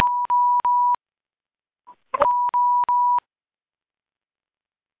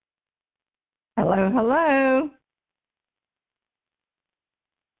Hello, hello.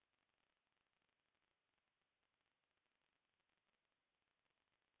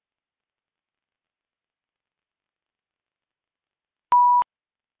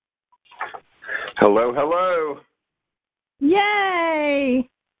 Hello, hello. Yay!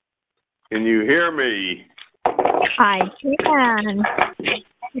 Can you hear me? I can.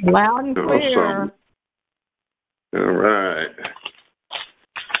 Loud and clear. Awesome. All right.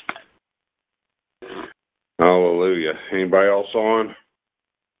 Hallelujah. Anybody else on?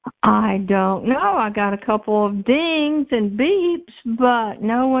 I don't know. I got a couple of dings and beeps, but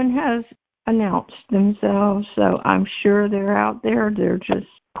no one has announced themselves, so I'm sure they're out there. They're just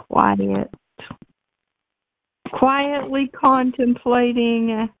quietly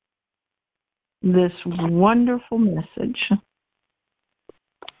contemplating this wonderful message.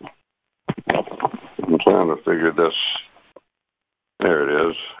 I'm trying to figure this. There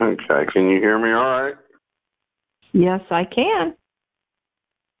it is. Okay. Can you hear me all right? Yes, I can.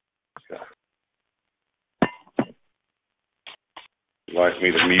 Like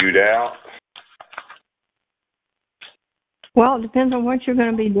me to mute out? Well, it depends on what you're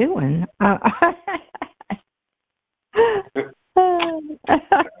going to be doing.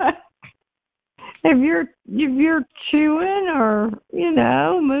 If you're chewing or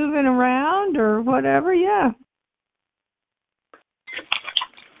moving around or whatever, yeah.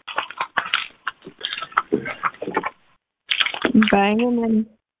 Banging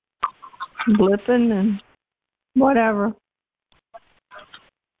and blipping and whatever.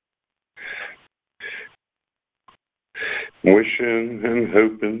 Wishing and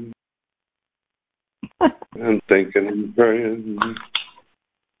hoping and thinking and praying.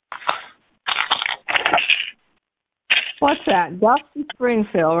 What's that? Dusty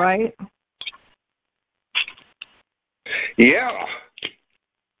Springfield, right? Yeah.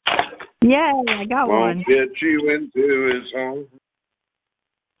 Yay, I got Won't one. get you into his home.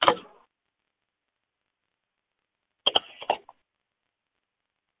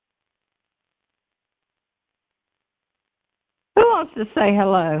 Who wants to say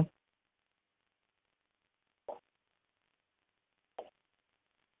hello?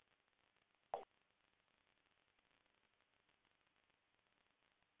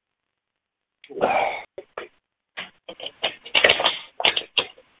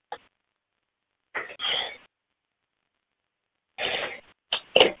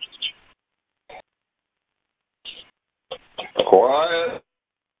 Quiet.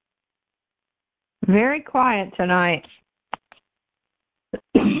 Very quiet tonight.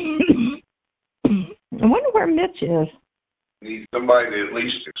 I wonder where Mitch is. Need somebody to at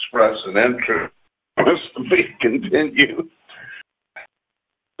least express an interest to be continued.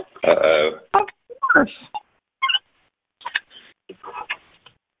 Uh-oh. Of course.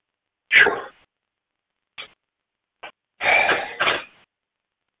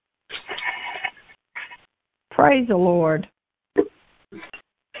 Praise the Lord.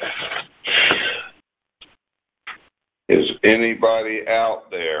 Is anybody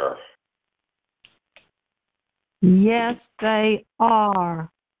out there? Yes, they are.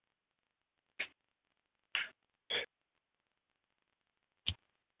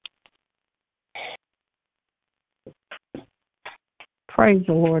 Praise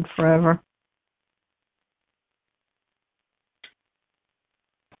the Lord forever.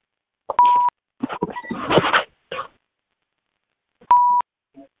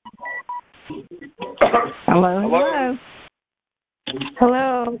 Hello, hello.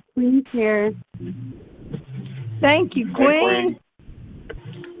 Hello, Queen here. Thank you, Queen.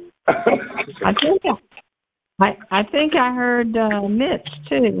 I think I heard Mitch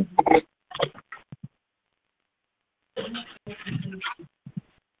too.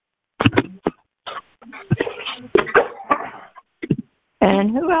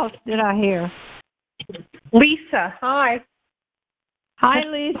 And who else did I hear? Lisa, hi. Hi,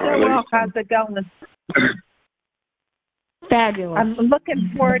 Lisa. Welcome. How's it going? Fabulous. I'm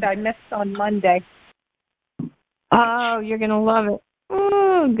looking forward. I missed on Monday. Oh, you're going to love it.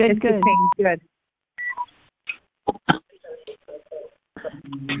 Oh, good, It's good. Good.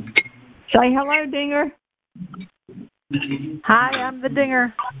 Say hello, Dinger. Hi, I'm the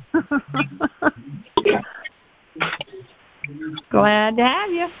Dinger. Glad to have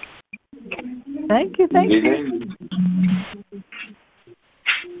you. Thank you.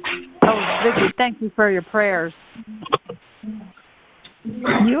 Oh, Vicki, thank you for your prayers.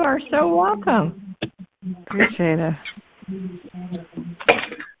 You are so welcome. Appreciate it.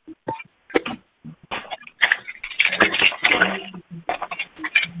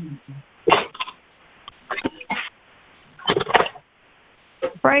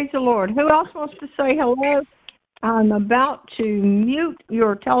 Praise the Lord. Who else wants to say hello? I'm about to mute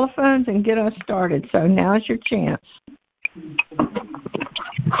your telephones and get us started, so now's your chance.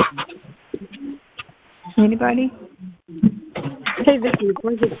 Anybody? Hey, Vicki,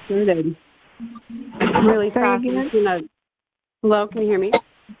 before we get started, really fast. Hello, can you hear me?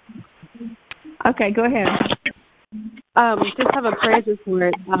 Okay, go ahead. Just have a praise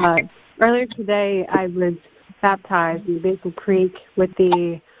report. Earlier today, I was baptized in Basil Creek with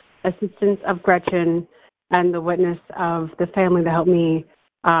the assistance of Gretchen and the witness of the family that helped me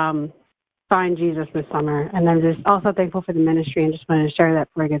find Jesus this summer. And I'm just also thankful for the ministry and just wanted to share that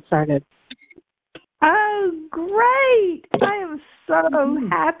before I get started. Oh, great. I am so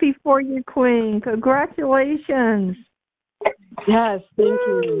happy for you, Queen. Congratulations. Yes, thank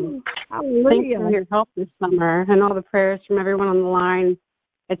you. Hallelujah. Thank you for your help this summer and all the prayers from everyone on the line.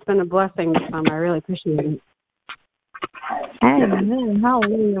 It's been a blessing this summer. I really appreciate it. Amen.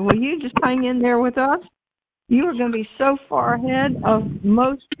 Hallelujah. Well, you just hang in there with us. You are going to be so far ahead of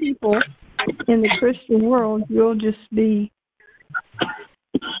most people in the Christian world. You'll just be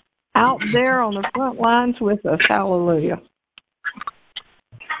out there on the front lines with us. Hallelujah.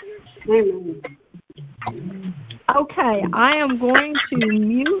 Amen. Okay, I am going to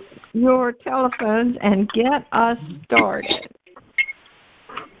mute your telephones and get us started.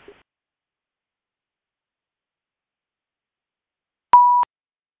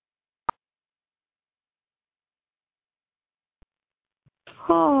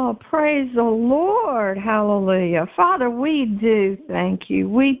 Oh, praise the Lord. Hallelujah. Father, we do thank you.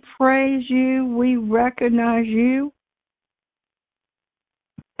 We praise you. We recognize you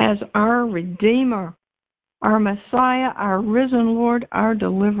as our Redeemer, our Messiah, our risen Lord, our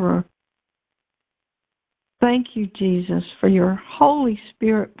Deliverer. Thank you, Jesus, for your Holy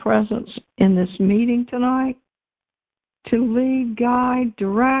Spirit presence in this meeting tonight to lead, guide,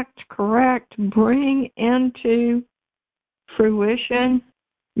 direct, correct, bring into fruition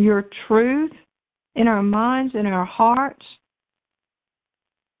your truth in our minds and our hearts.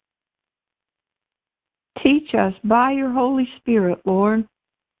 Teach us by your Holy Spirit, Lord,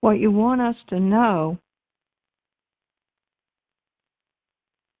 what you want us to know.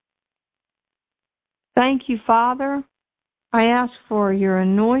 Thank you, Father. I ask for your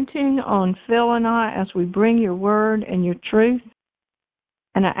anointing on Phil and I as we bring your word and your truth.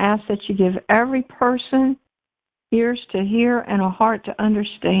 And I ask that you give every person ears to hear and a heart to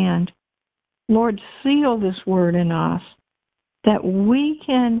understand. Lord, seal this word in us that we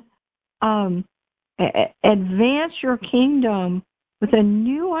can advance your kingdom with a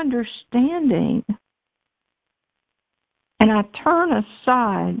new understanding. And I turn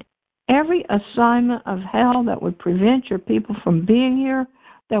aside every assignment of hell that would prevent your people from being here,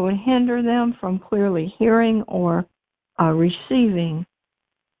 that would hinder them from clearly hearing or receiving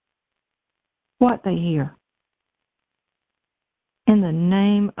what they hear. In the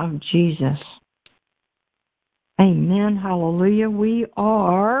name of Jesus. Amen. Hallelujah. We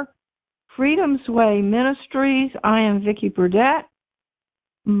are Freedom's Way Ministries. I am Vicki Burdett.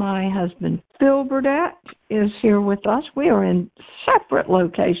 My husband, Phil Burdett, is here with us. We are in separate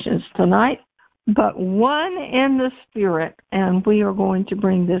locations tonight, but one in the Spirit, and we are going to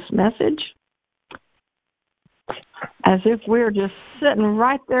bring this message as if we're just sitting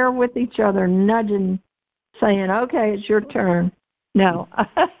right there with each other, nudging, saying, okay, it's your turn. No.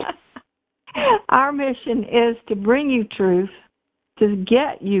 Our mission is to bring you truth, to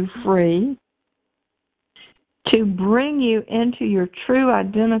get you free, to bring you into your true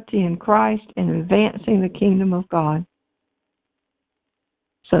identity in Christ and advancing the kingdom of God.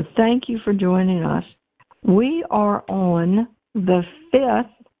 So thank you for joining us. We are on the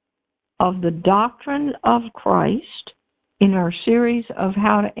 5th of the Doctrine of Christ in our series of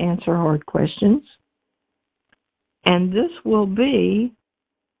How to Answer Hard Questions. And this will be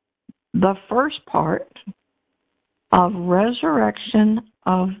the first part of Resurrection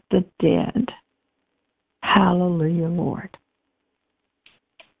of the Dead. Hallelujah, Lord.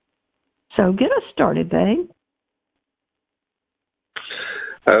 So get us started, babe.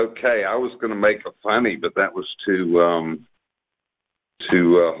 Okay, I was going to make a funny, but that was too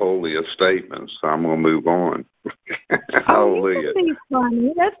holy a statement, so I'm going to move on. Hallelujah. Oh, you can be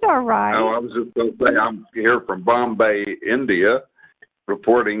funny. That's all right. No, I was just going to say I'm here from Bombay, India,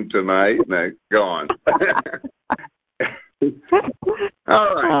 reporting tonight. Now, go on.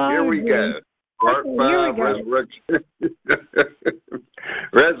 All right, here we go. Part 5, Resurrection.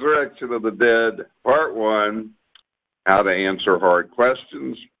 Resurrection of the Dead, Part 1, How to Answer Hard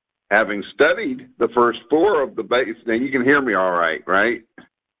Questions. Having studied the first 4 of the base, now you can hear me all right, right?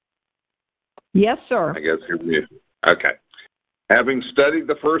 Yes, sir. I guess you're good. Okay. Having studied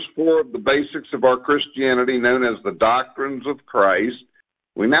the first four of the basics of our Christianity, known as the doctrines of Christ,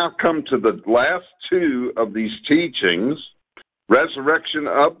 we now come to the last two of these teachings, resurrection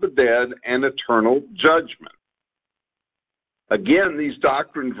of the dead and eternal judgment. Again, these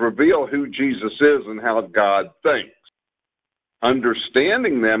doctrines reveal who Jesus is and how God thinks.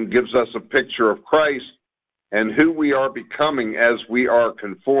 Understanding them gives us a picture of Christ and who we are becoming as we are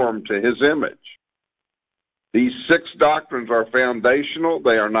conformed to his image. These 6 doctrines are foundational.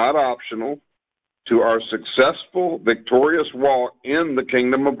 They are not optional to our successful, victorious walk in the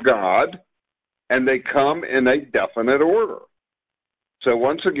kingdom of God, and they come in a definite order. So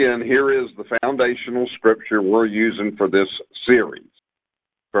once again, here is the foundational scripture we're using for this series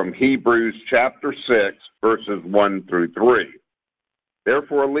from Hebrews chapter 6, verses 1 through 3.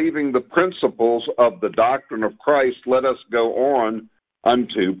 Therefore, leaving the principles of the doctrine of Christ, let us go on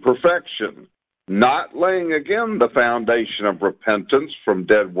unto perfection, not laying again the foundation of repentance from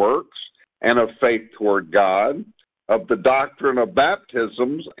dead works and of faith toward God, of the doctrine of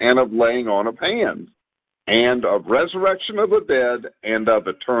baptisms and of laying on of hands, and of resurrection of the dead and of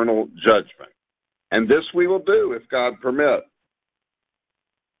eternal judgment. And this we will do if God permit.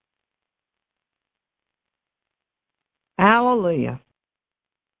 Hallelujah.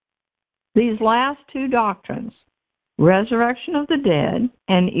 These last two doctrines, resurrection of the dead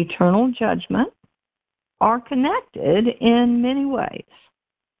and eternal judgment, are connected in many ways.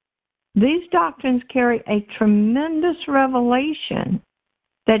 These doctrines carry a tremendous revelation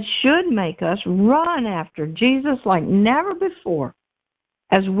that should make us run after Jesus like never before.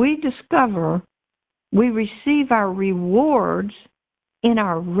 As we discover, we receive our rewards in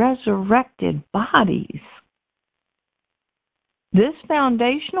our resurrected bodies. This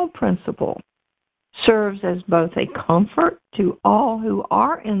foundational principle serves as both a comfort to all who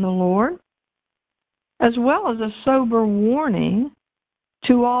are in the Lord, as well as a sober warning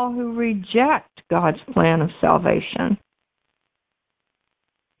to all who reject God's plan of salvation.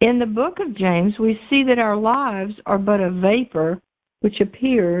 In the book of James, we see that our lives are but a vapor which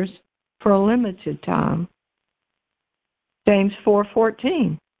appears for a limited time. James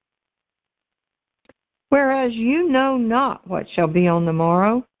 4:14. Whereas you know not what shall be on the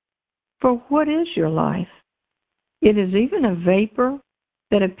morrow, for what is your life? It is even a vapor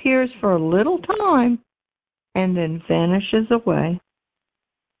that appears for a little time and then vanishes away.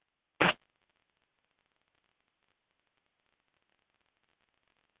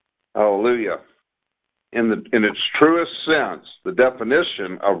 Hallelujah. In its truest sense, the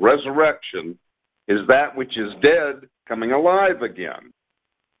definition of resurrection is that which is dead coming alive again.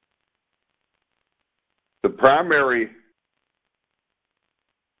 The primary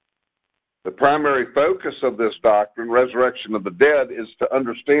focus of this doctrine, resurrection of the dead, is to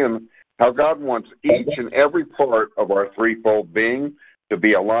understand how God wants each and every part of our threefold being to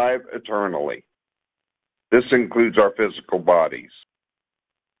be alive eternally. This includes our physical bodies.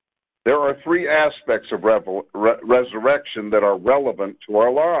 There are 3 aspects of resurrection that are relevant to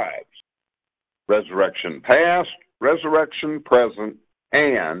our lives: resurrection past, resurrection present,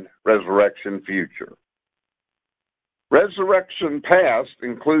 and resurrection future. Resurrection past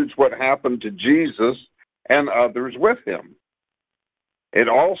includes what happened to Jesus and others with him. It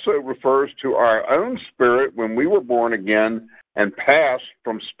also refers to our own spirit when we were born again and passed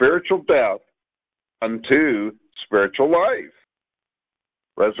from spiritual death unto spiritual life.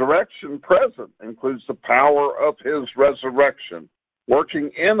 Resurrection present includes the power of his resurrection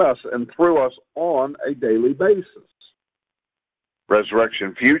working in us and through us on a daily basis.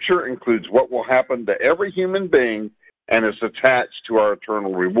 Resurrection future includes what will happen to every human being and is attached to our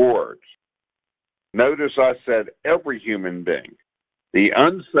eternal rewards. Notice I said every human being, the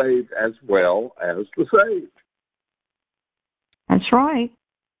unsaved as well as the saved. That's right.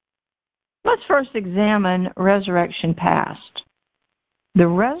 Let's first examine resurrection past. The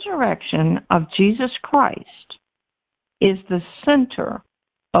resurrection of Jesus Christ is the center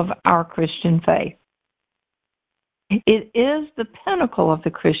of our Christian faith. It is the pinnacle of the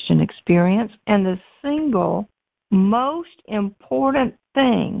Christian experience and the single most important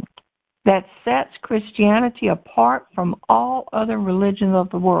thing that sets Christianity apart from all other religions of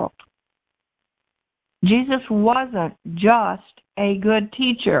the world. Jesus wasn't just a good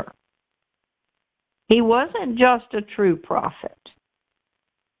teacher. He wasn't just a true prophet.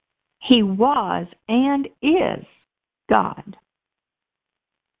 He was and is God.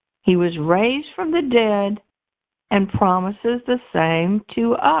 He was raised from the dead and promises the same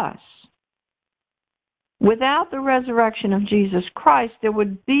to us. Without the resurrection of Jesus Christ, there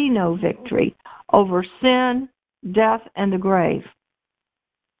would be no victory over sin, death, and the grave.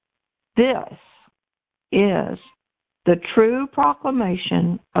 This is the true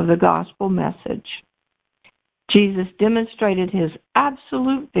proclamation of the gospel message. Jesus demonstrated his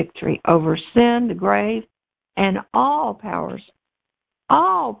absolute victory over sin, the grave, and all powers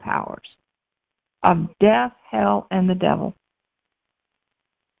of death, hell, and the devil.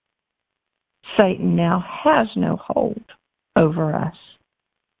 Satan now has no hold over us.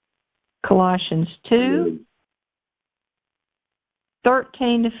 Colossians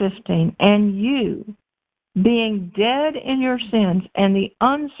 2:13-15, and you, being dead in your sins and the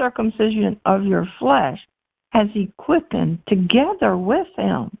uncircumcision of your flesh, has he quickened together with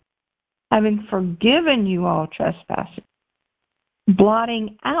him, having forgiven you all trespasses,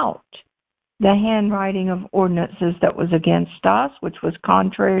 blotting out the handwriting of ordinances that was against us, which was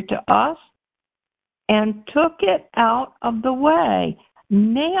contrary to us, and took it out of the way,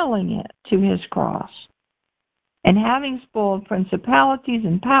 nailing it to his cross. And having spoiled principalities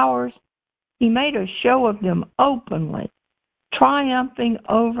and powers, he made a show of them openly, triumphing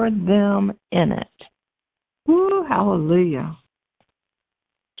over them in it. Woo, hallelujah.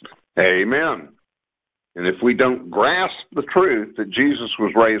 Amen. And if we don't grasp the truth that Jesus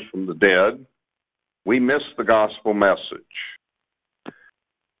was raised from the dead, we miss the gospel message.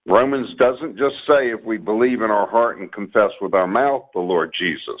 Romans doesn't just say if we believe in our heart and confess with our mouth the Lord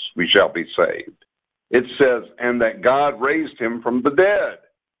Jesus, we shall be saved. It says, and that God raised him from the dead.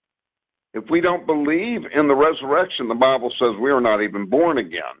 If we don't believe in the resurrection, the Bible says we are not even born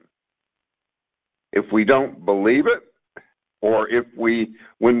again. If we don't believe it, or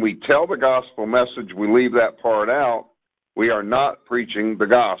when we tell the gospel message, we leave that part out, we are not preaching the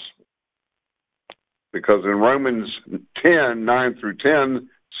gospel. Because in Romans 10:9-10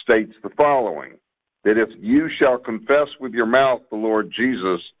 states the following, that if you shall confess with your mouth the Lord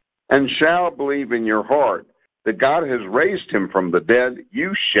Jesus and shall believe in your heart that God has raised him from the dead,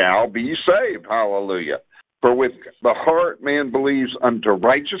 you shall be saved. Hallelujah. For with the heart man believes unto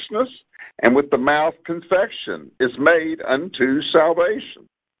righteousness, and with the mouth confession is made unto salvation.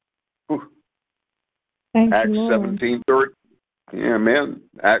 Acts 17:30. Amen.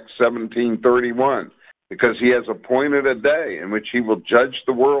 Acts 17:31. Because he has appointed a day in which he will judge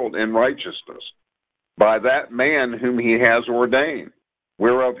the world in righteousness by that man whom he has ordained,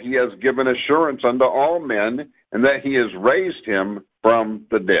 whereof he has given assurance unto all men, and that he has raised him from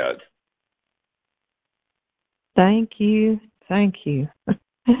the dead. Thank you. Thank you.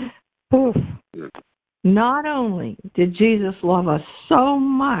 Oof. Not only did Jesus love us so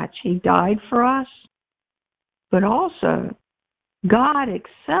much, he died for us, but also God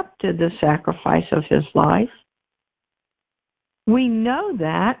accepted the sacrifice of his life. We know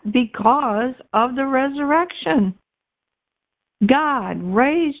that because of the resurrection. God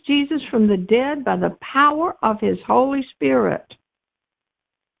raised Jesus from the dead by the power of his Holy Spirit.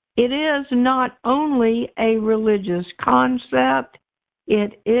 It is not only a religious concept,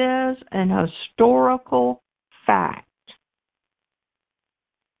 it is an historical fact.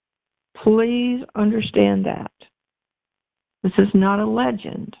 Please understand that. This is not a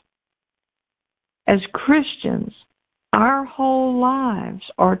legend. As Christians, our whole lives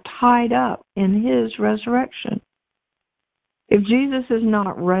are tied up in his resurrection. If Jesus is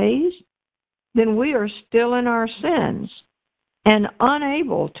not raised, then we are still in our sins and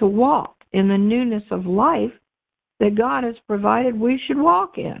unable to walk in the newness of life that God has provided we should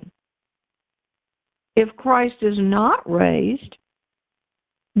walk in. If Christ is not raised,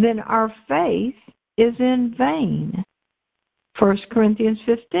 then our faith is in vain. 1 Corinthians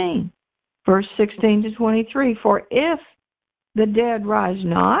 15, verse 16-23. For if the dead rise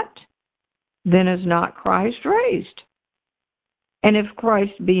not, then is not Christ raised. And if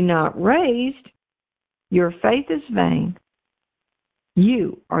Christ be not raised, your faith is vain.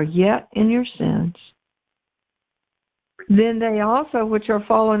 You are yet in your sins. Then they also which are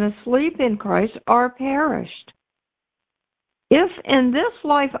fallen asleep in Christ are perished. If in this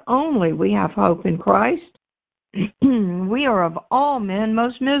life only we have hope in Christ, we are of all men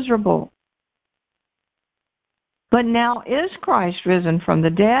most miserable. But now is Christ risen from the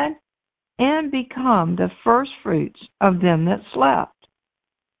dead and become the firstfruits of them that slept.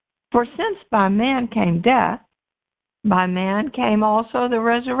 For since by man came death, by man came also the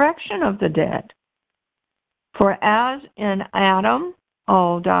resurrection of the dead. For as in Adam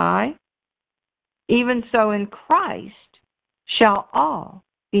all die, even so in Christ shall all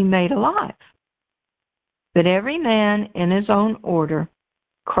be made alive. But every man in his own order,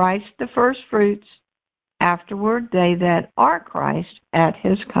 Christ the firstfruits, afterward they that are Christ at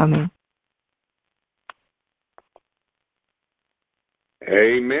his coming.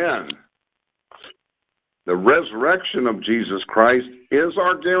 Amen. The resurrection of Jesus Christ is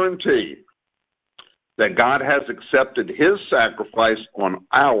our guarantee that God has accepted his sacrifice on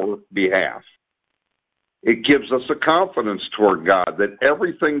our behalf. It gives us a confidence toward God that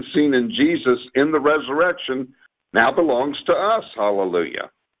everything seen in Jesus in the resurrection now belongs to us, hallelujah,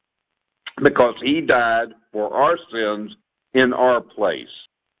 because he died for our sins in our place.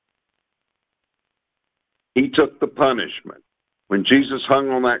 He took the punishment. When Jesus hung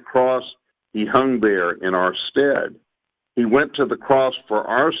on that cross, he hung there in our stead. He went to the cross for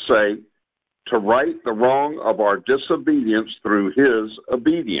our sake to right the wrong of our disobedience through his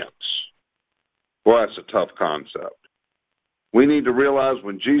obedience. Boy, that's a tough concept. We need to realize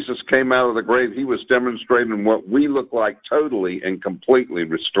when Jesus came out of the grave, he was demonstrating what we look like totally and completely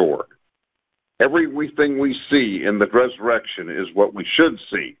restored. Everything we see in the resurrection is what we should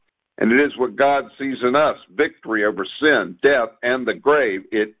see, and it is what God sees in us, victory over sin, death, and the grave.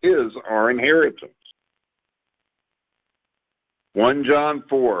 It is our inheritance. 1 John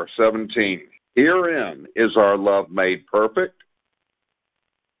 4:17. Herein is our love made perfect,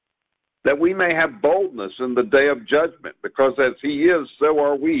 that we may have boldness in the day of judgment, because as he is, so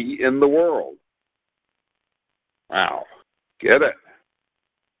are we in the world. Wow. Get it?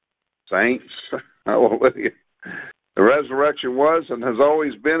 Saints, hallelujah. The resurrection was and has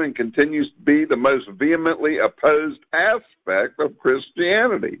always been and continues to be the most vehemently opposed aspect of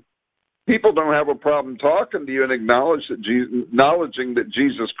Christianity. People don't have a problem talking to you and acknowledging that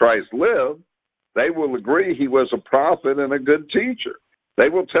Jesus Christ lived. They will agree he was a prophet and a good teacher. They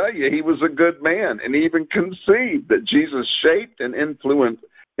will tell you he was a good man and even concede that Jesus shaped and influenced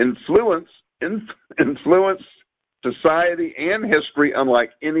society and history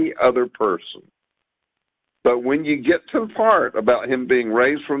unlike any other person. But when you get to the part about him being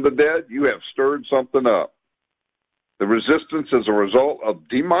raised from the dead, you have stirred something up. The resistance is a result of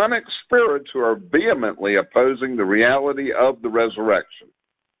demonic spirits who are vehemently opposing the reality of the resurrection.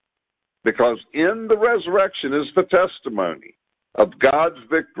 Because in the resurrection is the testimony of God's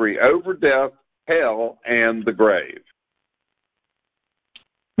victory over death, hell, and the grave.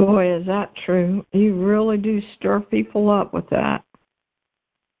 Boy, is that true. You really do stir people up with that.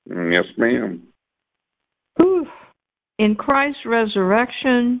 Yes, ma'am. Oof. In Christ's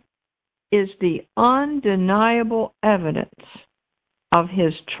resurrection is the undeniable evidence of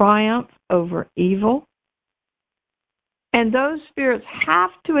his triumph over evil. And those spirits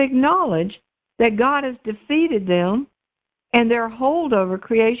have to acknowledge that God has defeated them and their hold over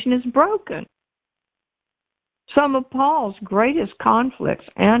creation is broken. Some of Paul's greatest conflicts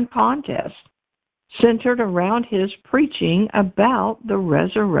and contests centered around his preaching about the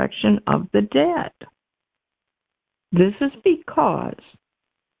resurrection of the dead. This is because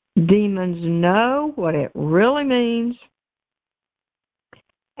demons know what it really means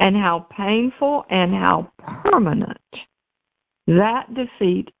and how painful and how permanent that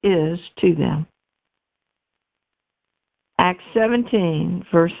defeat is to them. Acts 17,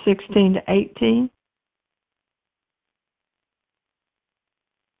 verse 16 to 18.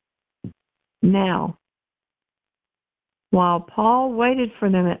 Now, while Paul waited for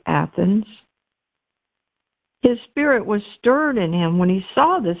them at Athens, his spirit was stirred in him when he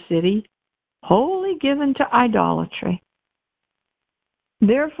saw the city wholly given to idolatry.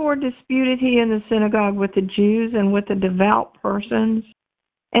 Therefore disputed he in the synagogue with the Jews and with the devout persons,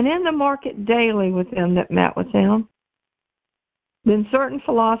 and in the market daily with them that met with him. Then certain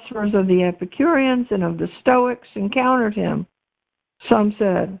philosophers of the Epicureans and of the Stoics encountered him. Some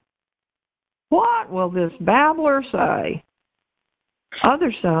said, "What will this babbler say?"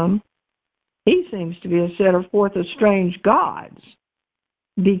 Others some, "He seems to be a setter forth of strange gods,"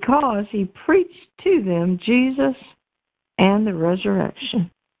 because he preached to them Jesus and the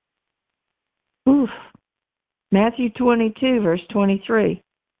resurrection. Oof. Matthew 22, verse 23.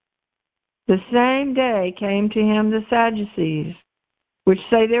 The same day came to him the Sadducees, which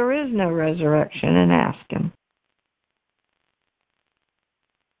say there is no resurrection, and asked him.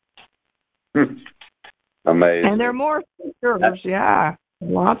 Amazing. And there are more scriptures, yeah,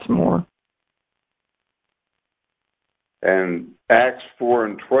 lots more. And Acts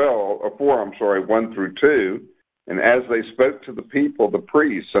 1 through 2, and as they spoke to the people, the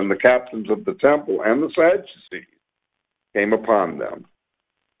priests and the captains of the temple and the Sadducees came upon them,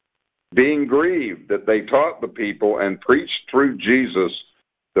 being grieved that they taught the people and preached through Jesus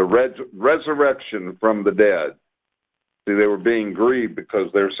the resurrection from the dead. See, they were being grieved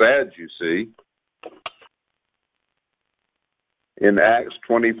because they're sad, you see. In Acts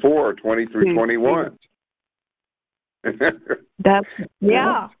 24, 20 through 21. That's,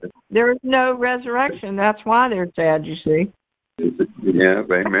 yeah, there's no resurrection. That's why they're sad, you see. Yes,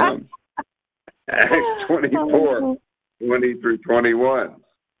 amen. Acts 24, 20 through 21.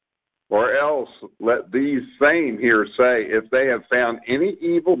 Or else let these same here say, if they have found any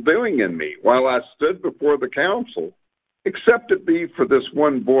evil doing in me while I stood before the council, except it be for this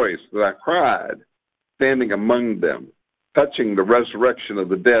one voice that I cried, standing among them, touching the resurrection of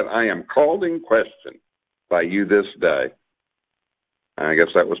the dead, I am called in question by you this day. I guess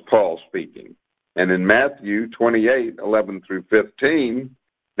that was Paul speaking. And in Matthew 28:11 through 15,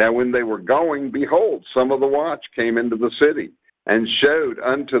 now when they were going, behold, some of the watch came into the city, and showed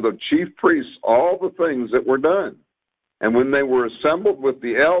unto the chief priests all the things that were done. And when they were assembled with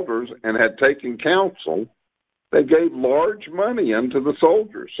the elders and had taken counsel, they gave large money unto the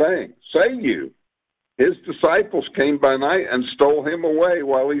soldiers, saying, say you, his disciples came by night and stole him away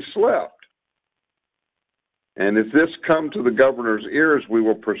while he slept. And if this come to the governor's ears, we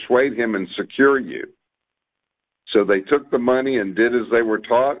will persuade him and secure you. So they took the money and did as they were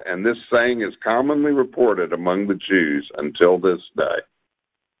taught, and this saying is commonly reported among the Jews until this day.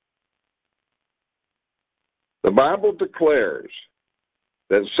 The Bible declares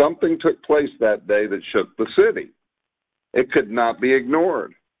that something took place that day that shook the city. It could not be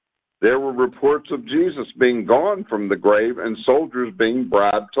ignored. There were reports of Jesus being gone from the grave and soldiers being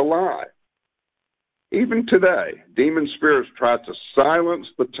bribed to lie. Even today, demon spirits try to silence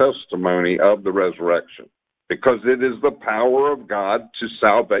the testimony of the resurrection, because it is the power of God to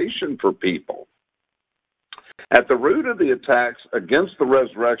salvation for people. At the root of the attacks against the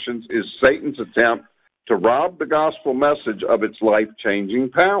resurrections is Satan's attempt to rob the gospel message of its life-changing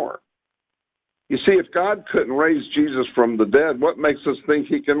power. You see, if God couldn't raise Jesus from the dead, what makes us think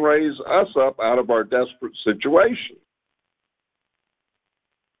he can raise us up out of our desperate situation?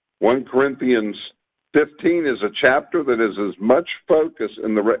 1 Corinthians 15 is a chapter that is as much focus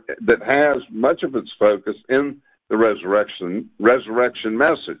that has much of its focus in the resurrection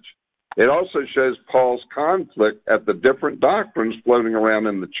message. It also shows Paul's conflict at the different doctrines floating around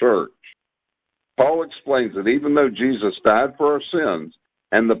in the church. Paul explains that even though Jesus died for our sins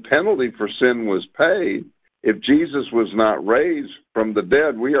and the penalty for sin was paid, if Jesus was not raised from the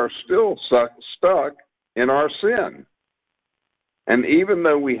dead, we are still stuck in our sin. And even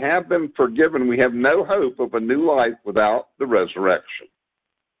though we have been forgiven, we have no hope of a new life without the resurrection.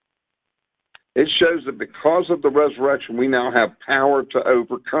 It shows that because of the resurrection, we now have power to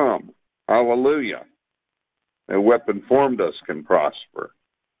overcome. Hallelujah. No weapon formed us can prosper.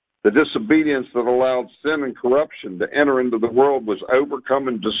 The disobedience that allowed sin and corruption to enter into the world was overcome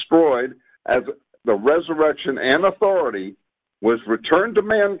and destroyed as the resurrection and authority was returned to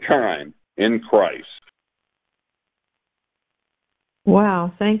mankind in Christ.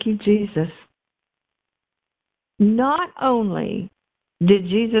 Wow, thank you, Jesus. Not only did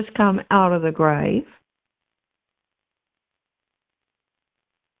Jesus come out of the grave,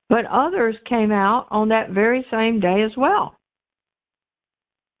 but others came out on that very same day as well.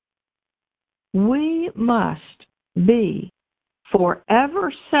 We must be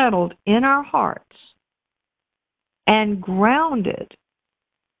forever settled in our hearts and grounded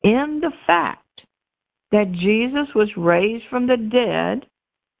in the fact that Jesus was raised from the dead,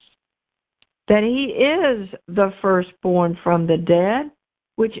 that he is the firstborn from the dead,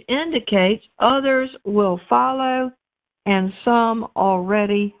 which indicates others will follow, and some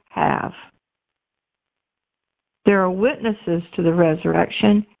already have. There are witnesses to the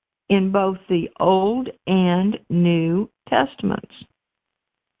resurrection in both the Old and New Testaments.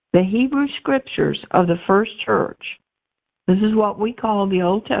 The Hebrew Scriptures of the first church, this is what we call the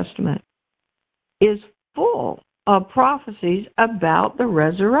Old Testament, is full of prophecies about the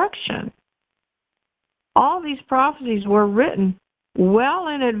resurrection. All these prophecies were written well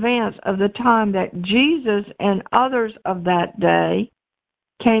in advance of the time that Jesus and others of that day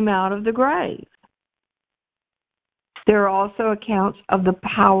came out of the grave. There are also accounts of the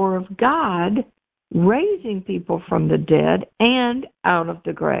power of God raising people from the dead and out of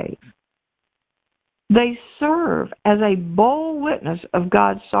the grave. They serve as a bold witness of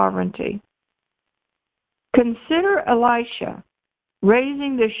God's sovereignty. Consider Elisha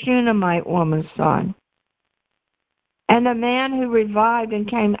raising the Shunammite woman's son, and the man who revived and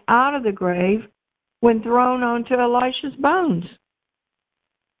came out of the grave when thrown onto Elisha's bones.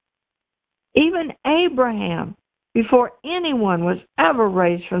 Even Abraham, before anyone was ever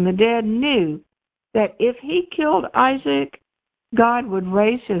raised from the dead, knew that if he killed Isaac, God would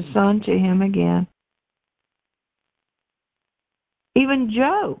raise his son to him again. Even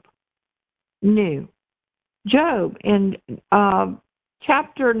Job knew. Job, in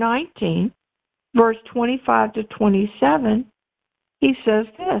chapter 19, verse 25 to 27, he says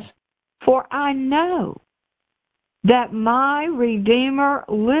this, "For I know that my Redeemer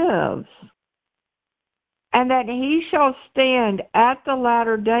lives, and that he shall stand at the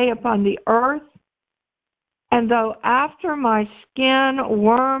latter day upon the earth. And though after my skin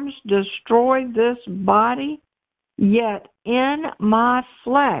worms destroy this body, yet in my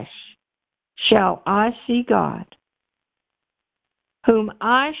flesh shall I see God, whom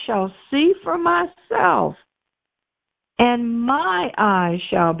I shall see for myself, and my eyes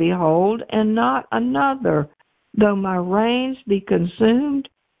shall behold, and not another, though my reins be consumed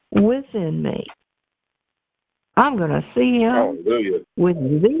within me. I'm going to see him Hallelujah. with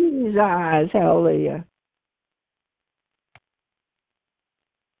these eyes. Hallelujah.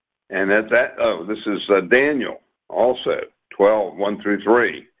 And at that, this is Daniel also, 12, 1 through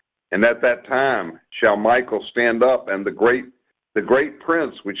 3. And at that time shall Michael stand up, and the great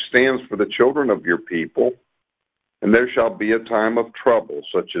prince which stands for the children of your people. And there shall be a time of trouble,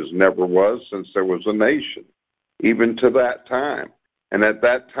 such as never was since there was a nation, even to that time. And at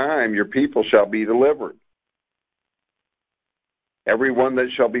that time your people shall be delivered. Every one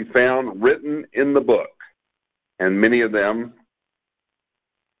that shall be found written in the book, and many of them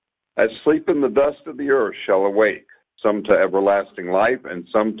as sleep in the dust of the earth shall awake, some to everlasting life, and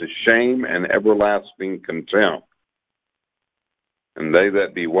some to shame and everlasting contempt. And they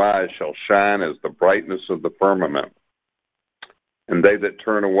that be wise shall shine as the brightness of the firmament, and they that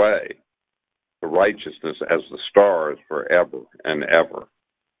turn away to righteousness as the stars forever and ever.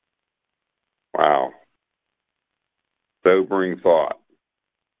 Wow. Sobering thought.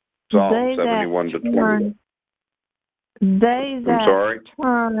 Psalm 71 to 20. They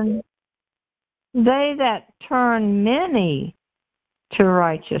that turn many to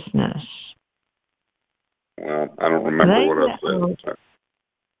righteousness. Well, I don't remember what I said.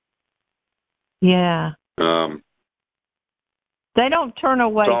 Yeah. They don't turn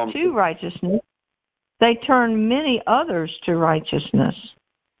away to righteousness. They turn many others to righteousness.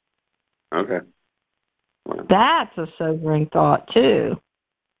 Okay. Well, that's a sobering thought, too.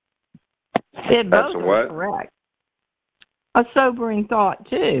 Both are correct. A sobering thought,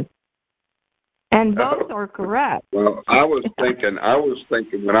 too. And both are correct. Well, I was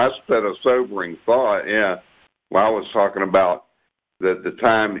thinking when I said a sobering thought, I was talking about the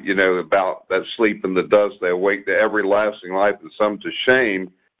time, about that sleep in the dust, they awake to everlasting life, and some to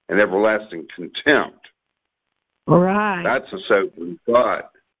shame and everlasting contempt. Right. That's a sobering thought.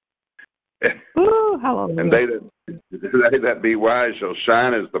 Ooh, hallelujah. And they that be wise shall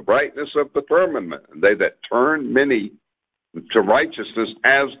shine as the brightness of the firmament, and they that turn many to righteousness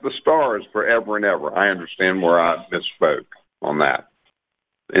as the stars forever and ever. I understand where I misspoke on that.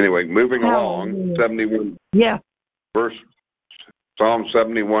 Anyway, moving along, 71. Yeah. Verse Psalm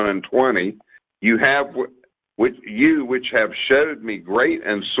 71 and 20. You which have showed me great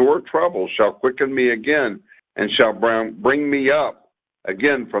and sore trouble shall quicken me again, and shall bring me up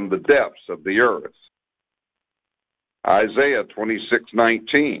again from the depths of the earth. Isaiah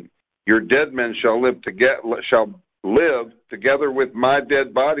 26:19. Your dead men shall live together with my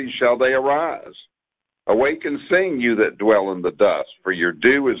dead body shall they arise. Awake and sing, you that dwell in the dust, for your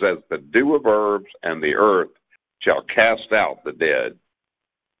dew is as the dew of herbs, and the earth shall cast out the dead.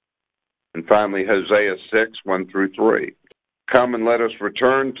 And finally, Hosea 6:1 through 3. Come and let us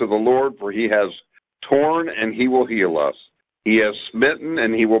return to the Lord, for he has torn and he will heal us. He has smitten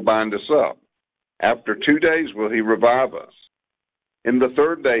and he will bind us up. After 2 days will he revive us. In the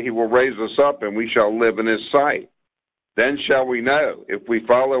third day he will raise us up, and we shall live in his sight. Then shall we know, if we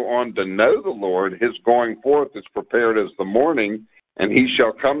follow on to know the Lord, his going forth is prepared as the morning, and he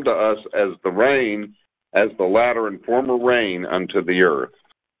shall come to us as the rain, as the latter and former rain unto the earth.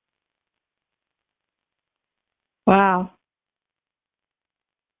 Wow.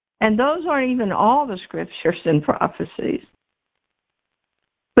 And those aren't even all the scriptures and prophecies.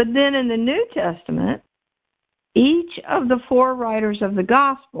 But then in the New Testament, each of the four writers of the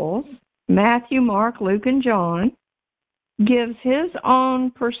Gospels, Matthew, Mark, Luke, and John, gives his own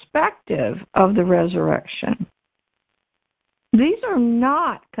perspective of the resurrection. These are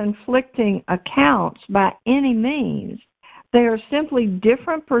not conflicting accounts by any means. They are simply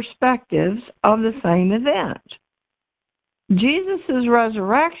different perspectives of the same event. Jesus'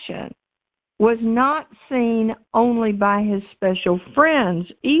 resurrection was not seen only by his special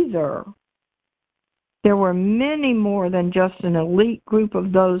friends either. There were many more than just an elite group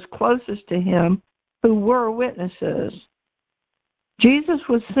of those closest to him who were witnesses. Jesus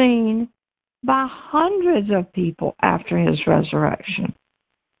was seen by hundreds of people after his resurrection.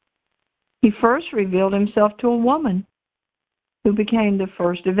 He first revealed himself to a woman who became the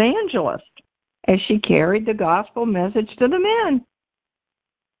first evangelist as she carried the gospel message to the men.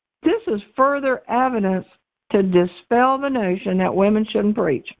 This is further evidence to dispel the notion that women shouldn't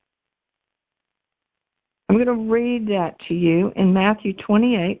preach. I'm going to read that to you in Matthew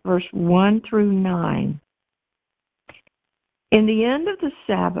 28, verse 1 through 9. In the end of the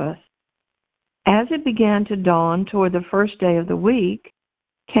Sabbath, as it began to dawn toward the first day of the week,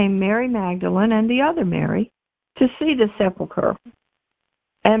 came Mary Magdalene and the other Mary to see the sepulchre.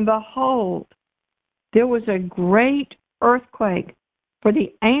 And behold, there was a great earthquake, for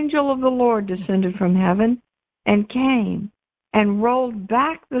the angel of the Lord descended from heaven and came and rolled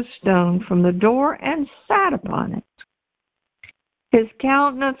back the stone from the door and sat upon it. His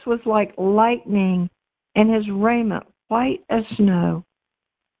countenance was like lightning, and his raiment white as snow.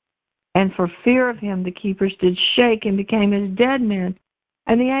 And for fear of him the keepers did shake and became as dead men.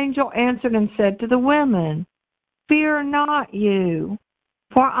 And the angel answered and said to the women, Fear not you,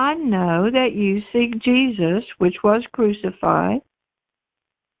 for I know that you seek Jesus, which was crucified.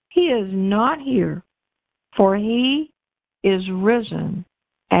 He is not here, for he is risen,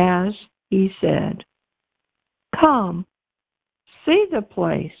 as he said. Come, see the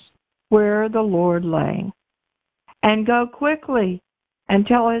place where the Lord lay, and go quickly and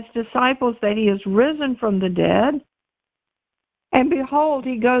tell his disciples that he is risen from the dead. And behold,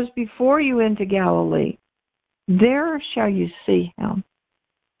 he goes before you into Galilee. There shall you see him.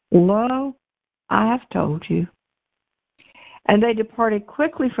 Lo, I have told you. And they departed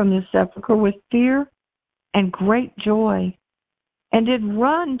quickly from the sepulchre with fear and great joy, and did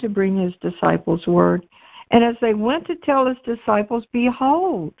run to bring his disciples word. And as they went to tell his disciples,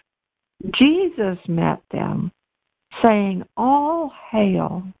 behold, Jesus met them, saying, All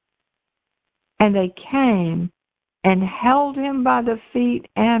hail. And they came and held him by the feet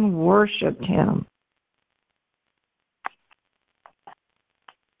and worshipped him.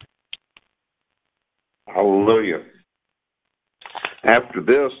 Hallelujah. After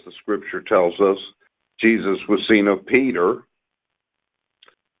this, the scripture tells us, Jesus was seen of Peter,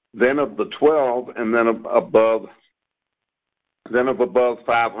 then of the 12, and then of above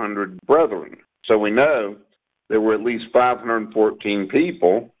 500 brethren. So we know there were at least 514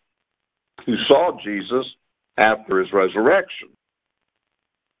 people who saw Jesus after his resurrection.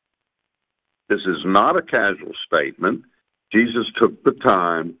 This is not a casual statement. Jesus took the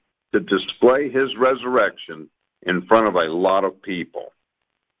time to display his resurrection in front of a lot of people.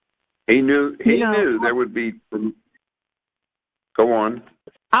 He knew there would be. Go on.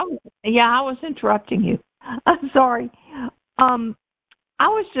 I was interrupting you. I'm sorry. I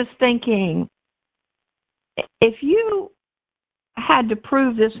was just thinking, if you had to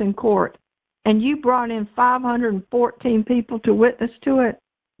prove this in court and you brought in 514 people to witness to it,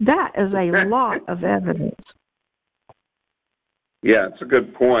 that is a lot of evidence. Yeah, it's a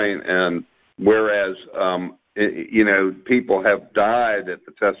good point. And whereas, people have died at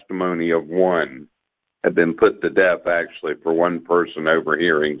the testimony of one, have been put to death actually for one person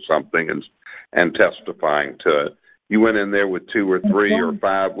overhearing something and testifying to it. You went in there with 2 or 3 or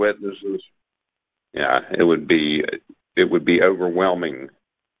 5 witnesses. Yeah, it would be overwhelming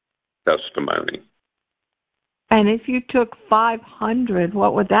testimony. And if you took 500,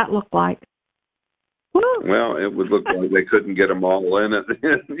 what would that look like? Woo. Well, it would look like they couldn't get them all in it,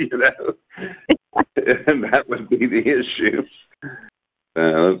 and that would be the issue.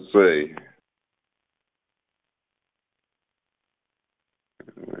 Let's see.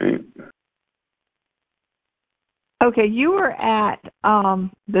 Right. Okay, you were at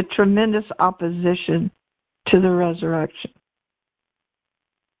the tremendous opposition to the resurrection.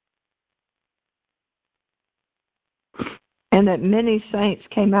 And that many saints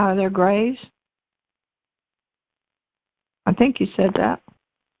came out of their graves. I think you said that.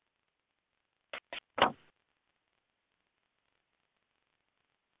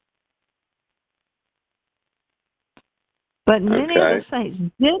 But many of the saints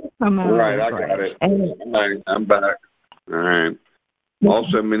did come out of their graves. Right, I got it. I'm back. All right.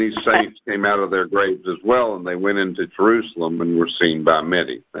 Also, many saints came out of their graves as well, and they went into Jerusalem and were seen by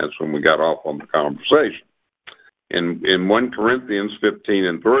many. That's when we got off on the conversation. In 1 Corinthians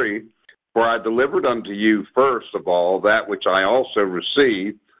 15:3, For I delivered unto you first of all that which I also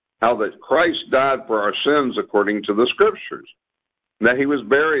received, how that Christ died for our sins according to the Scriptures, and that he was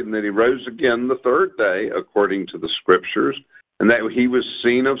buried, and that he rose again the 3rd day according to the Scriptures, and that he was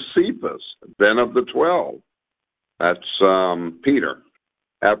seen of Cephas, then of the 12. That's Peter.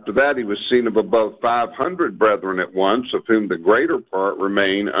 After that he was seen of above 500 brethren at once, of whom the greater part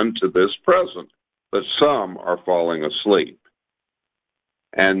remain unto this present, but some are falling asleep.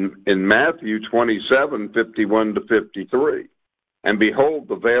 And in Matthew 27:51-53, and behold,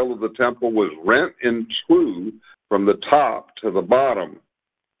 the veil of the temple was rent in two from the top to the bottom,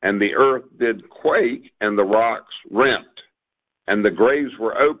 and the earth did quake, and the rocks rent, and the graves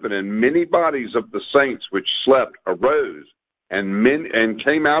were open, and many bodies of the saints which slept arose and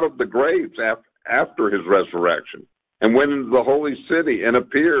came out of the graves after his resurrection, and went into the holy city and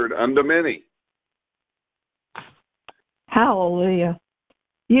appeared unto many. Hallelujah.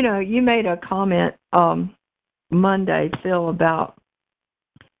 You know, you made a comment Monday, Phil, about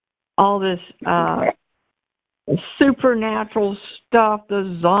all this supernatural stuff,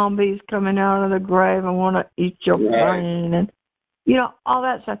 the zombies coming out of the grave and want to eat your brain, and, you know, all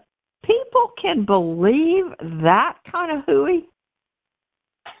that stuff. People can believe that kind of hooey,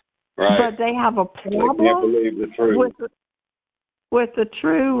 right? But they have a problem they can't believe the truth. with the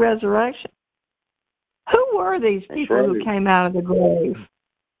true resurrection. Who were these people who came out of the grave?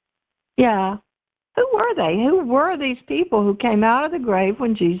 Yeah. Who were they? Who were these people who came out of the grave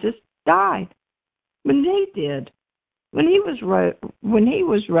when Jesus died? When he did. When he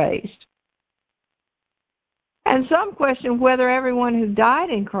was raised. And some question whether everyone who died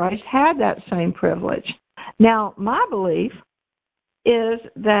in Christ had that same privilege. Now, my belief is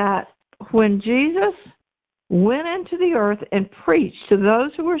that when Jesus went into the earth and preached to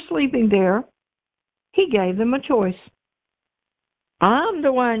those who were sleeping there, he gave them a choice. I'm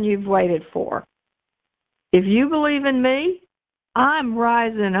the one you've waited for. If you believe in me, I'm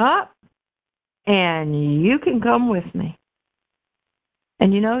rising up, and you can come with me.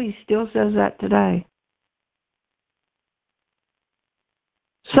 And you know, he still says that today.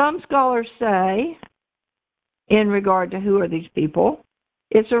 Some scholars say, in regard to who are these people,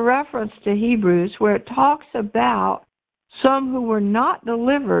 it's a reference to Hebrews where it talks about some who were not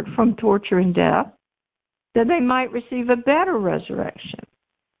delivered from torture and death, that they might receive a better resurrection.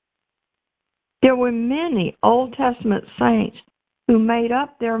 There were many Old Testament saints who made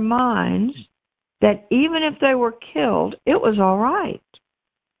up their minds that even if they were killed, it was all right,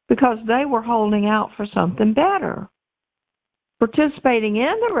 because they were holding out for something better. Participating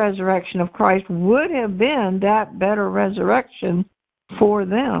in the resurrection of Christ would have been that better resurrection for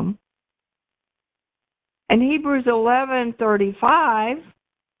them. And Hebrews 11:35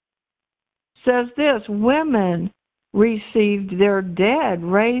 says this, women received their dead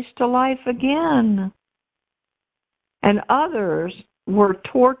raised to life again, and others were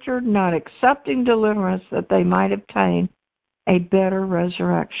tortured, not accepting deliverance that they might obtain a better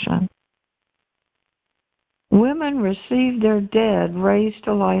resurrection. Women received their dead raised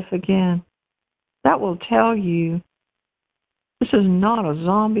to life again. That will tell you this is not a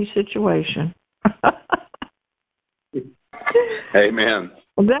zombie situation. Amen.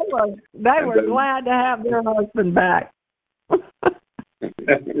 They were glad to have their husband back.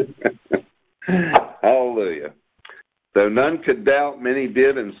 Hallelujah. Though none could doubt, many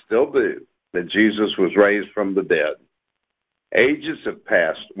did and still do, that Jesus was raised from the dead. Ages have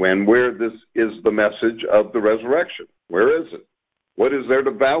passed where this is the message of the resurrection. Where is it? What is there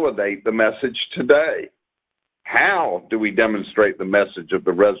to validate the message today? How do we demonstrate the message of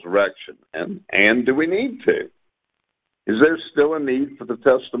the resurrection? And do we need to? Is there still a need for the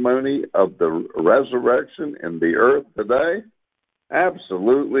testimony of the resurrection in the earth today?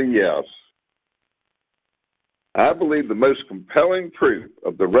 Absolutely yes. I believe the most compelling proof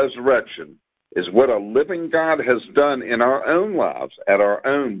of the resurrection is what a living God has done in our own lives at our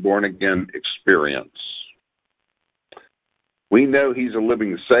own born-again experience. We know he's a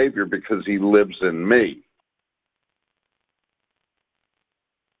living Savior because he lives in me.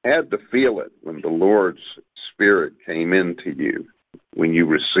 I had to feel it when the Lord's Spirit came into you, when you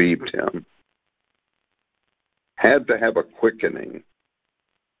received him. Had to have a quickening.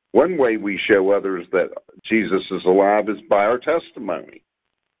 One way we show others that Jesus is alive is by our testimony.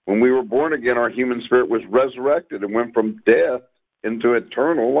 When we were born again, our human spirit was resurrected and went from death into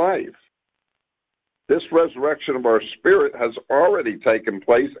eternal life. This resurrection of our spirit has already taken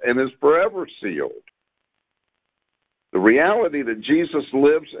place and is forever sealed. The reality that Jesus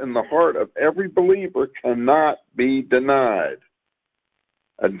lives in the heart of every believer cannot be denied.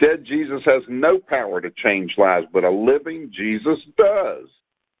 A dead Jesus has no power to change lives, but a living Jesus does.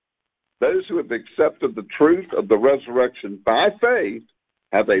 Those who have accepted the truth of the resurrection by faith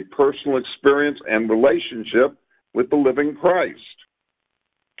have a personal experience and relationship with the living Christ.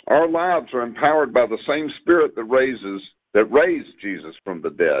 Our lives are empowered by the same Spirit that raised Jesus from the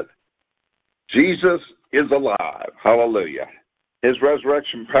dead. Jesus is alive. Hallelujah. His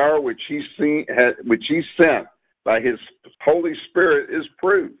resurrection power, which he sent by his Holy Spirit, is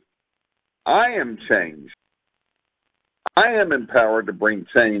proof. I am changed. I am empowered to bring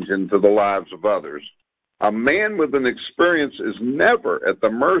change into the lives of others. A man with an experience is never at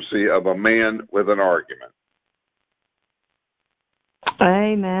the mercy of a man with an argument.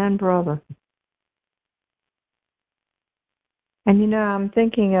 Amen, brother. And I'm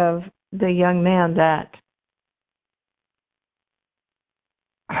thinking of the young man that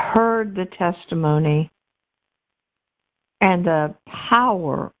heard the testimony and the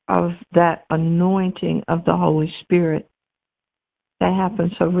power of that anointing of the Holy Spirit that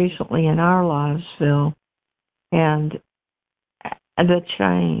happened so recently in our lives, Phil, and the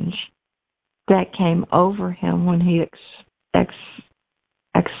change that came over him when he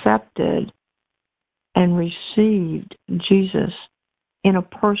accepted and received Jesus in a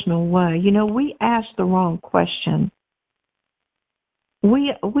personal way. We asked the wrong question.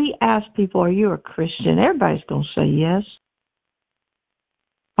 We ask people, are you a Christian? Everybody's going to say yes.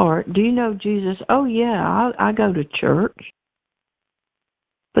 Or, do you know Jesus? Oh, yeah, I go to church.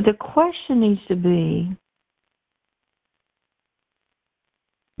 But the question needs to be,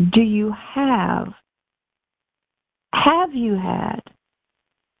 have you had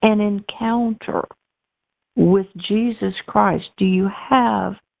an encounter with Jesus Christ? Do you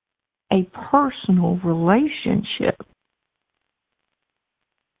have a personal relationship?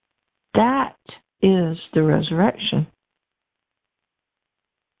 That is the resurrection.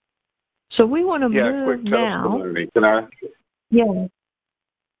 So we want to move now. Can I? Yeah.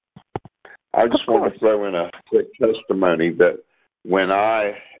 I just want to throw in a quick testimony that when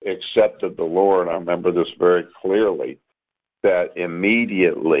I accepted the Lord, I remember this very clearly, that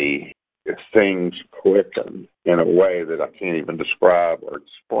immediately things quickened in a way that I can't even describe or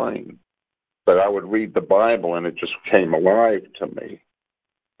explain. But I would read the Bible and it just came alive to me.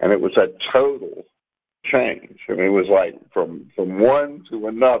 And it was a total change. I mean, it was like from one to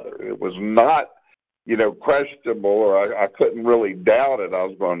another. It was not, questionable, or I couldn't really doubt it. I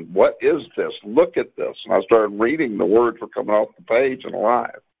was going, what is this? Look at this. And I started reading, the words were coming off the page and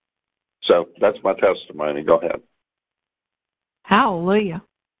alive. So that's my testimony. Go ahead. Hallelujah.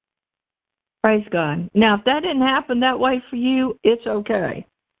 Praise God. Now, if that didn't happen that way for you, it's okay.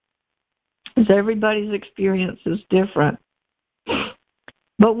 Because everybody's experience is different.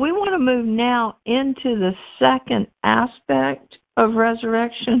 But we want to move now into the second aspect of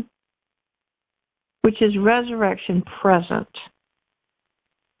resurrection, which is resurrection present.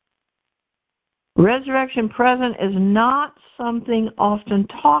 Resurrection present is not something often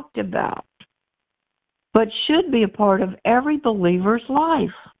talked about, but should be a part of every believer's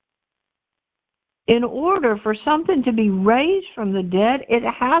life. In order for something to be raised from the dead, it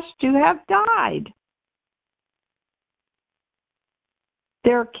has to have died.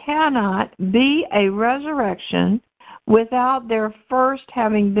 There cannot be a resurrection without there first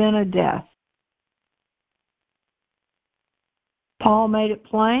having been a death. Paul made it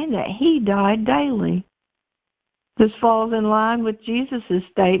plain that he died daily. This falls in line with Jesus'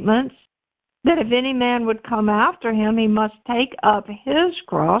 statements that if any man would come after him, he must take up his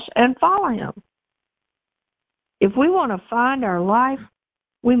cross and follow him. If we want to find our life,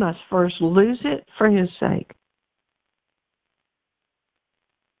 we must first lose it for his sake.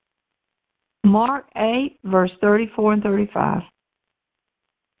 Mark 8, verse 34 and 35.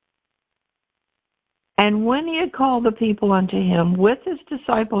 And when he had called the people unto him with his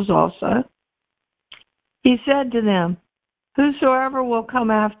disciples also, he said to them, Whosoever will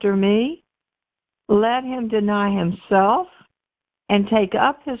come after me, let him deny himself and take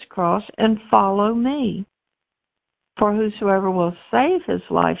up his cross and follow me. For whosoever will save his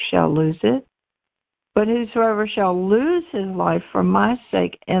life shall lose it, but whosoever shall lose his life for my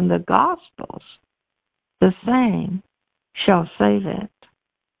sake and the gospel's, the same shall save it.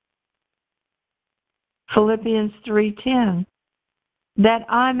 Philippians 3:10, that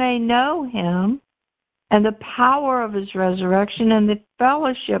I may know him and the power of his resurrection and the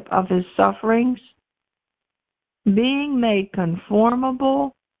fellowship of his sufferings, being made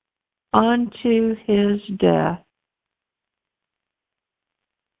conformable unto his death.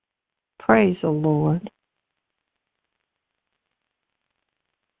 Praise the Lord.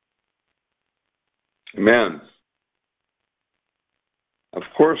 Amen. Of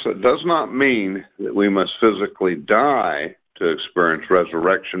course, it does not mean that we must physically die to experience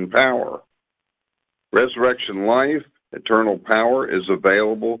resurrection power. Resurrection life, eternal power, is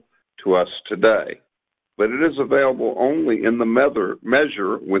available to us today, but it is available only in the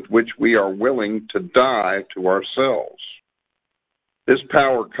measure with which we are willing to die to ourselves. This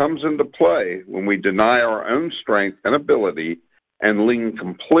power comes into play when we deny our own strength and ability and lean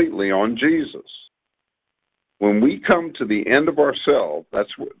completely on Jesus. When we come to the end of ourselves,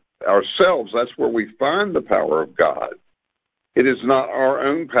 that's where we find the power of God. It is not our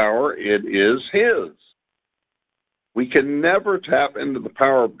own power, it is His. We can never tap into the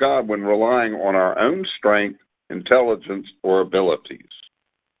power of God when relying on our own strength, intelligence, or abilities.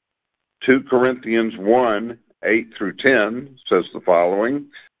 2 Corinthians 1 8 through 10 says the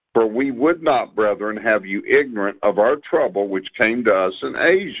following, "For we would not, brethren, have you ignorant of our trouble which came to us in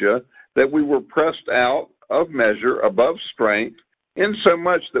Asia, that we were pressed out of measure above strength,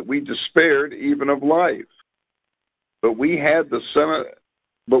 insomuch that we despaired even of life. But we had the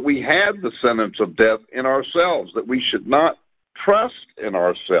sentence of death in ourselves, that we should not trust in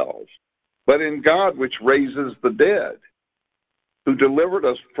ourselves, but in God which raises the dead, who delivered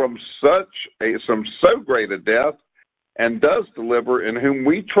us from so great a death, and does deliver, in whom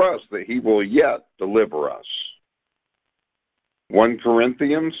we trust that he will yet deliver us." 1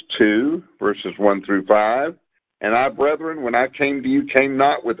 Corinthians 2, verses 1 through 5, "And I, brethren, when I came to you, came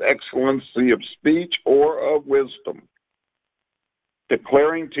not with excellency of speech or of wisdom,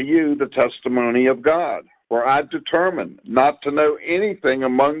 declaring to you the testimony of God. For I determined not to know anything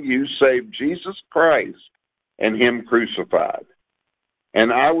among you save Jesus Christ and him crucified.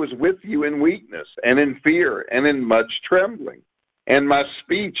 And I was with you in weakness and in fear and in much trembling. And my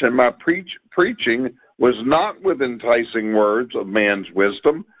speech and my preaching was not with enticing words of man's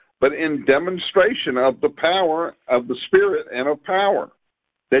wisdom, but in demonstration of the power of the Spirit and of power,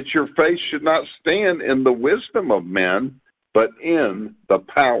 that your faith should not stand in the wisdom of men, but in the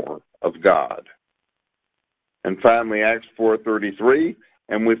power of God." And finally, Acts 4:33,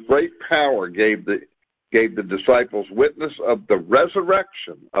 "And with great power gave the disciples witness of the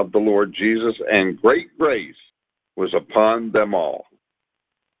resurrection of the Lord Jesus, and great grace was upon them all."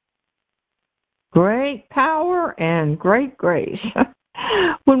 Great power and great grace.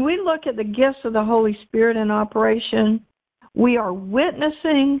 When we look at the gifts of the Holy Spirit in operation, we are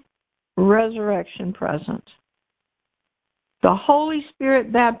witnessing resurrection present. The Holy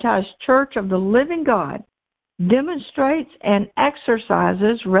Spirit baptized Church of the living God demonstrates and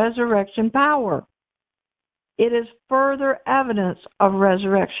exercises resurrection power. It is further evidence of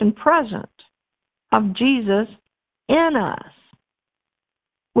resurrection present, of Jesus in us.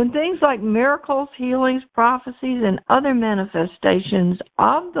 When things like miracles, healings, prophecies, and other manifestations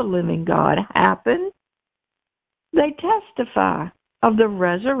of the living God happen, they testify of the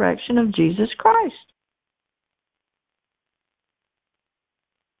resurrection of Jesus Christ.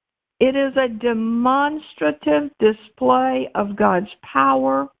 It is a demonstrative display of God's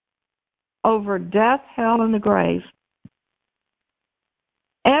power over death, hell, and the grave.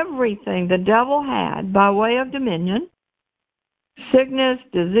 Everything the devil had by way of dominion, sickness,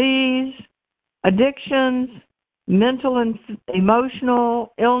 disease, addictions, mental and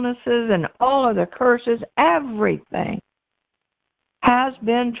emotional illnesses, and all of the curses, everything has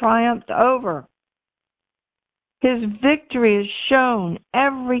been triumphed over. His victory is shown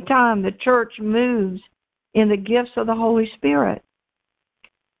every time the church moves in the gifts of the Holy Spirit.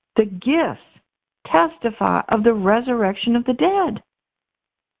 The gifts testify of the resurrection of the dead.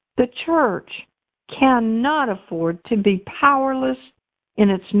 The church cannot afford to be powerless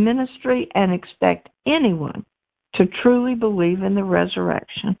in its ministry and expect anyone to truly believe in the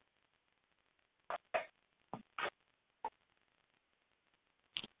resurrection.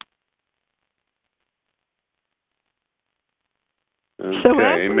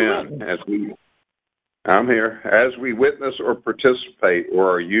 Okay, amen. I'm here. As we witness or participate or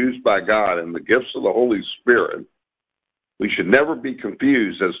are used by God in the gifts of the Holy Spirit, we should never be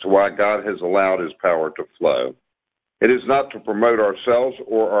confused as to why God has allowed his power to flow. It is not to promote ourselves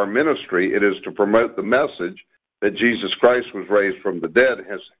or our ministry. It is to promote the message that Jesus Christ was raised from the dead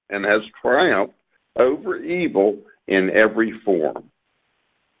and has triumphed over evil in every form.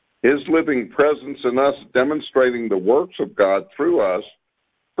 His living presence in us, demonstrating the works of God through us,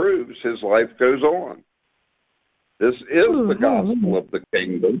 proves his life goes on. This is the gospel of the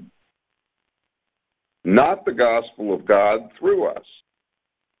kingdom, not the gospel of God through us.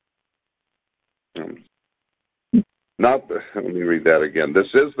 Let me read that again.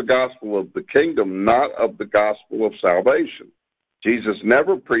 This is the gospel of the kingdom, not of the gospel of salvation. Jesus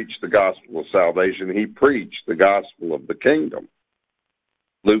never preached the gospel of salvation. He preached the gospel of the kingdom.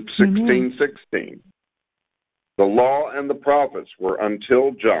 Luke 16:16. The law and the prophets were until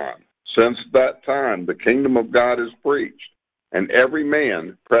John. Since that time, the kingdom of God is preached, and every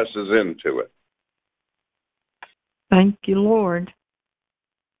man presses into it. Thank you, Lord.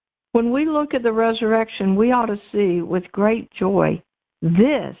 When we look at the resurrection, we ought to see with great joy,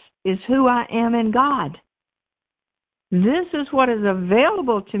 this is who I am in God. This is what is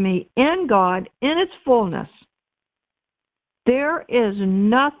available to me in God in its fullness. There is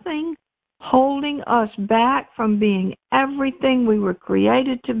nothing holding us back from being everything we were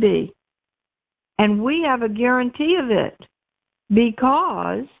created to be. And we have a guarantee of it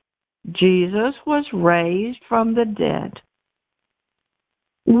because Jesus was raised from the dead.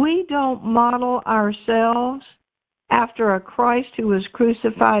 We don't model ourselves after a Christ who was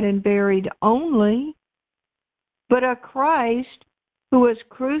crucified and buried only, but a Christ who was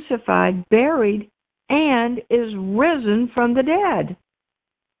crucified, buried, and is risen from the dead.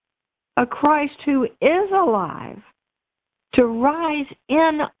 A Christ who is alive to rise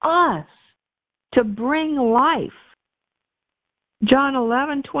in us, to bring life. John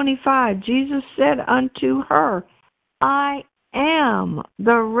 11:25, Jesus said unto her, I am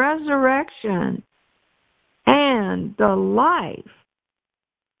the resurrection and the life.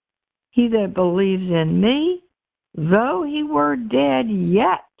 He that believes in me, though he were dead,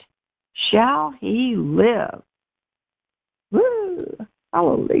 yet shall he live. Woo!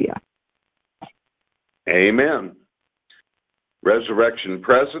 Hallelujah. Amen. Resurrection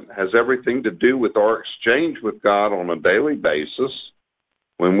present has everything to do with our exchange with God on a daily basis.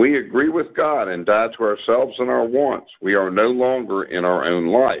 When we agree with God and die to ourselves and our wants, we are no longer in our own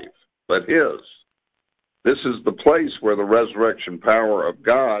life, but His. This is the place where the resurrection power of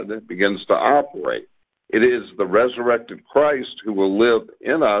God begins to operate. It is the resurrected Christ who will live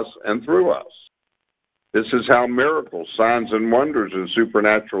in us and through us. This is how miracles, signs, and wonders and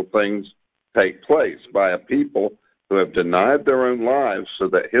supernatural things take place by a people who have denied their own lives so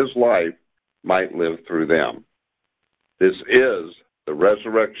that His life might live through them. This is the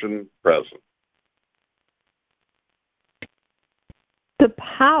resurrection present. The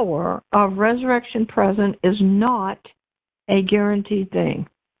power of resurrection present is not a guaranteed thing.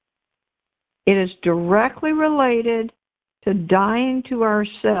 It is directly related to dying to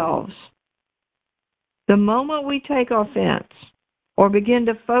ourselves. The moment we take offense or begin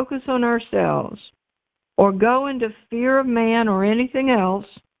to focus on ourselves or go into fear of man or anything else,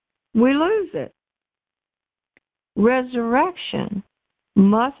 we lose it. Resurrection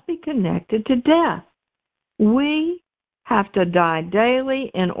must be connected to death. We have to die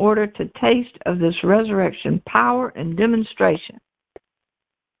daily in order to taste of this resurrection power and demonstration.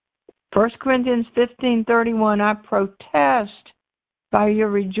 1 Corinthians 15:31, I protest by your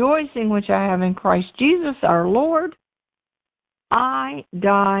rejoicing which I have in Christ Jesus our Lord, I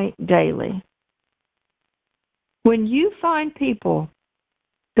die daily. When you find people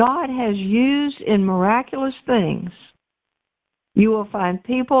God has used in miraculous things, you will find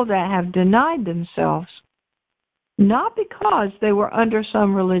people that have denied themselves, not because they were under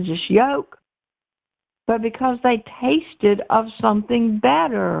some religious yoke, but because they tasted of something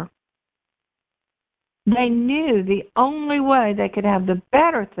better. They knew the only way they could have the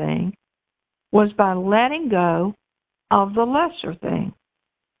better thing was by letting go of the lesser thing.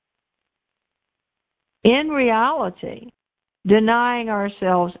 In reality, denying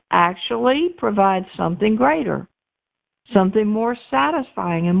ourselves actually provides something greater, something more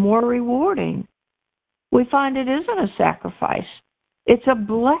satisfying and more rewarding. We find it isn't a sacrifice. It's a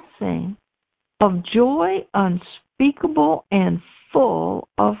blessing of joy unspeakable and full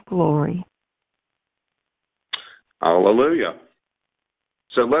of glory. Hallelujah.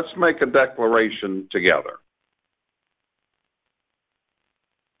 So let's make a declaration together.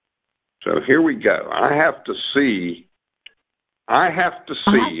 So here we go. I have to see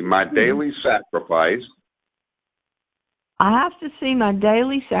my daily sacrifice. I have to see my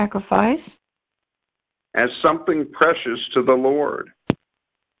daily sacrifice as something precious to the Lord.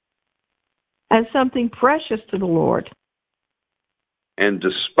 As something precious to the Lord. And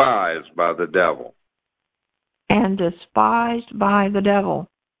despised by the devil. And despised by the devil.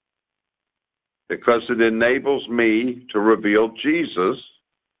 Because it enables me to reveal Jesus.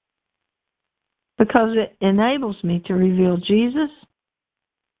 Because it enables me to reveal Jesus.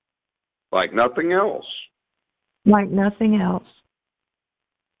 Like nothing else. Like nothing else.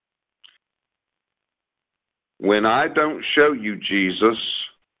 When I don't show you Jesus.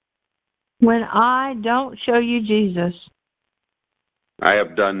 When I don't show you Jesus. I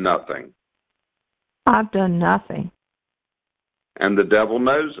have done nothing. I've done nothing. And the devil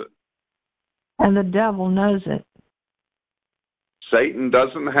knows it. And the devil knows it. Satan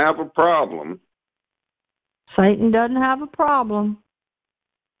doesn't have a problem. Satan doesn't have a problem.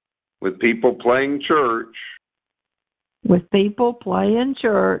 With people playing church. With people playing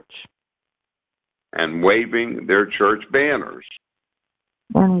church. And waving their church banners.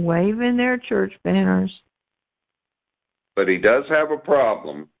 And waving their church banners. But he does have a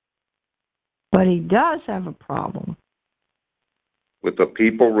problem. But he does have a problem. With the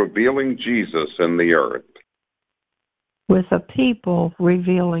people revealing Jesus in the earth. With the people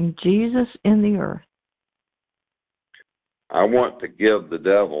revealing Jesus in the earth. I want to give the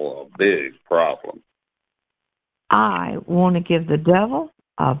devil a big problem. I want to give the devil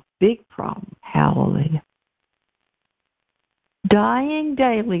a big problem. Hallelujah. Dying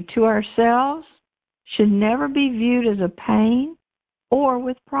daily to ourselves should never be viewed as a pain or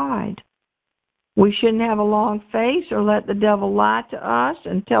with pride. We shouldn't have a long face or let the devil lie to us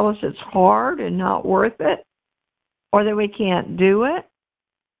and tell us it's hard and not worth it, or that we can't do it.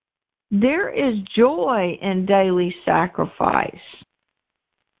 There is joy in daily sacrifice.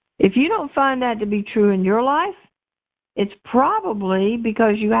 If you don't find that to be true in your life, it's probably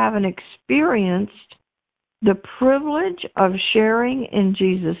because you haven't experienced the privilege of sharing in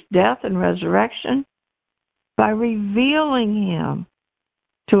Jesus' death and resurrection by revealing him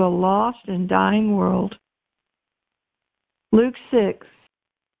to a lost and dying world. Luke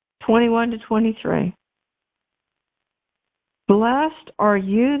 6:21-23. Blessed are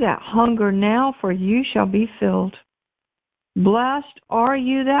you that hunger now, for you shall be filled. Blessed are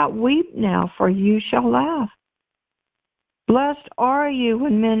you that weep now, for you shall laugh. Blessed are you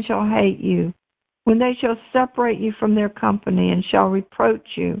when men shall hate you, when they shall separate you from their company and shall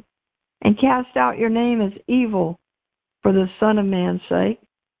reproach you, and cast out your name as evil for the Son of Man's sake.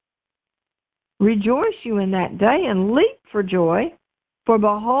 Rejoice you in that day and leap for joy, for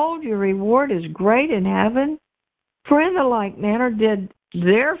behold, your reward is great in heaven. For in the like manner did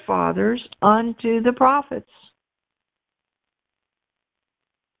their fathers unto the prophets.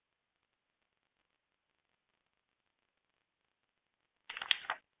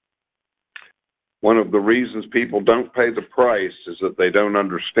 One of the reasons people don't pay the price is that they don't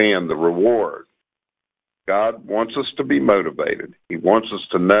understand the reward. God wants us to be motivated. He wants us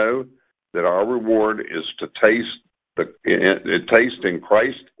to know that our reward is to taste in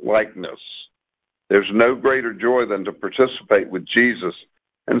Christ likeness. There's no greater joy than to participate with Jesus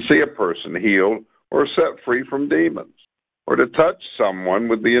and see a person healed or set free from demons, or to touch someone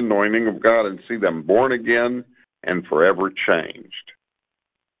with the anointing of God and see them born again and forever changed.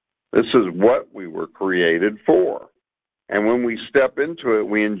 This is what we were created for. And when we step into it,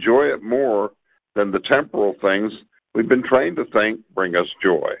 we enjoy it more than the temporal things we've been trained to think bring us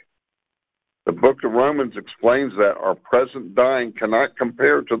joy. The book of Romans explains that our present dying cannot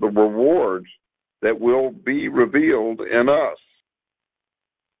compare to the rewards that will be revealed in us.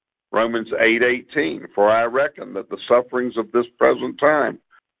 Romans 8:18, for I reckon that the sufferings of this present time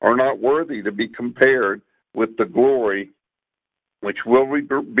are not worthy to be compared with the glory which will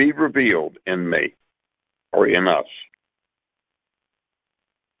be revealed in me, or in us.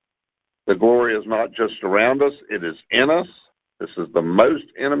 The glory is not just around us, it is in us. This is the most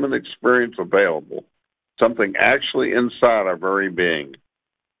intimate experience available, something actually inside our very being.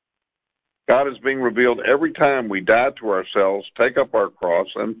 God is being revealed every time we die to ourselves, take up our cross,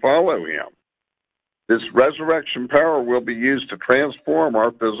 and follow him. This resurrection power will be used to transform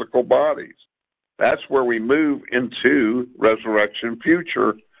our physical bodies. That's where we move into resurrection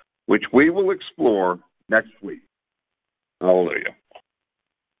future, which we will explore next week. Hallelujah.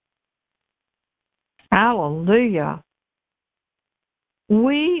 Hallelujah.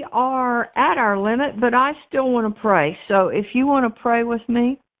 We are at our limit, but I still want to pray. So if you want to pray with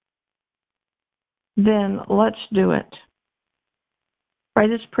me, then let's do it. Pray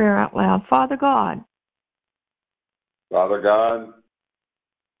this prayer out loud. Father God. Father God.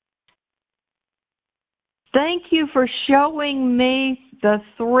 Thank you for showing me the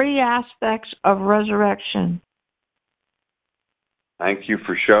three aspects of resurrection. Thank you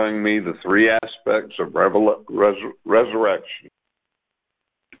for showing me the three aspects of resurrection.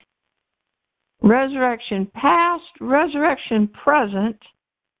 Resurrection past, resurrection present,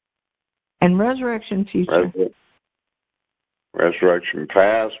 and resurrection future. Resurrection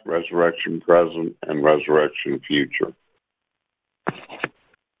past, resurrection present, and resurrection future.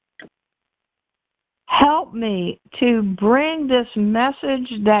 Help me to bring this message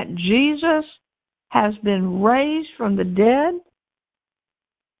that Jesus has been raised from the dead.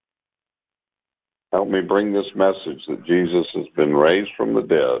 Help me bring this message that Jesus has been raised from the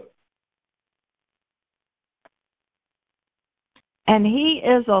dead. And he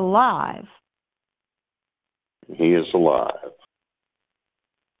is alive. He is alive.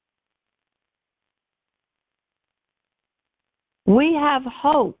 We have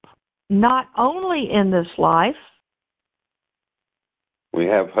hope, not only in this life. We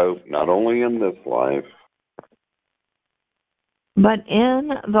have hope not only in this life, but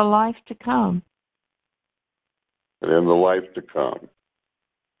in the life to come. but in the life to come.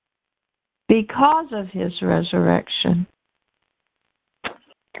 Because of his resurrection.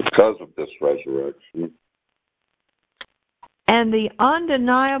 Because of this resurrection. And the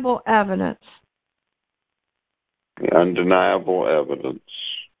undeniable evidence. The undeniable evidence.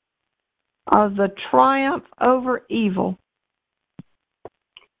 Of the triumph over evil.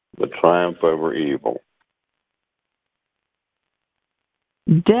 The triumph over evil.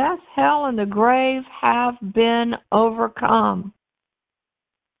 Death, hell, and the grave have been overcome.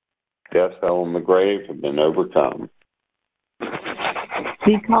 Death, hell, and the grave have been overcome.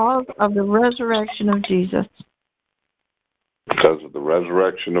 Because of the resurrection of Jesus. Because of the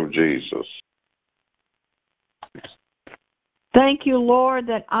resurrection of Jesus. Thank you, Lord,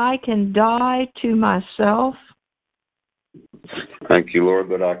 that I can die to myself. Thank you, Lord,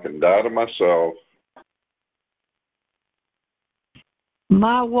 that I can die to myself.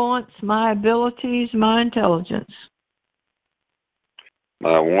 My wants, my abilities, my intelligence.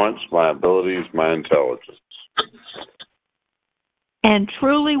 My wants, my abilities, my intelligence. And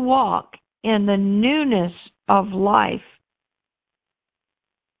truly walk in the newness of life.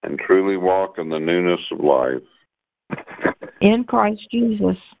 And truly walk in the newness of life. In Christ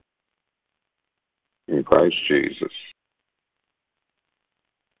Jesus. In Christ Jesus.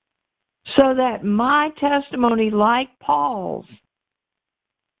 So that my testimony, like Paul's,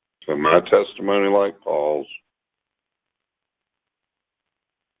 So my testimony, like Paul's,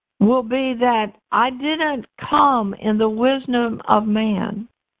 will be that I didn't come in the wisdom of man.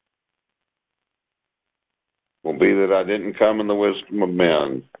 Will be that I didn't come in the wisdom of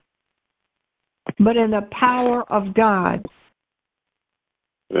men, but in the power of God.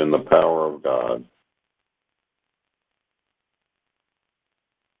 but in the power of God.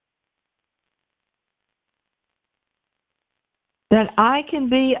 That I can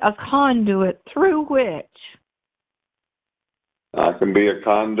be a conduit through which I can be a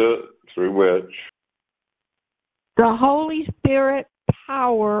conduit through which the Holy Spirit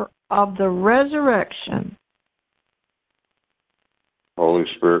power of the resurrection Holy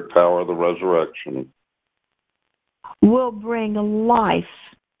Spirit power of the resurrection will bring life.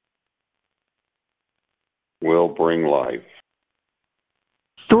 Will bring life.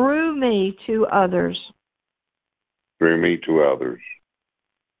 Through me to others. Through me to others.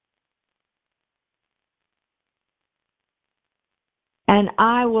 And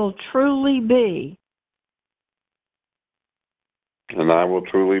I will truly be. And I will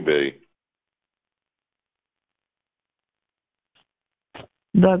truly be.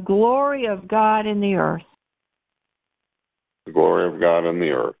 The glory of God in the earth. The glory of God in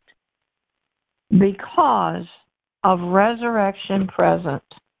the earth. Because of resurrection present.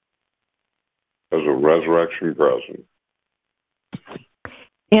 As a resurrection present.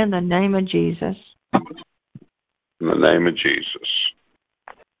 In the name of Jesus. In the name of Jesus.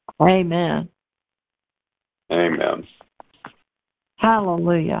 Amen. Amen.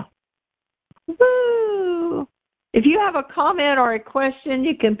 Hallelujah. Woo! If you have a comment or a question,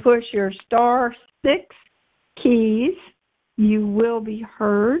 you can push your *6 keys. You will be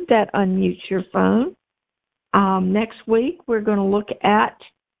heard. That unmutes your phone. Next week, we're going to look at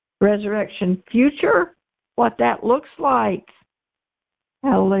resurrection future, what that looks like.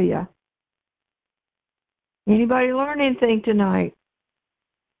 Hallelujah. Anybody learn anything tonight?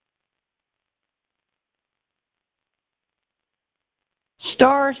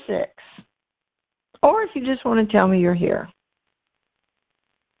 *6. Or if you just want to tell me you're here.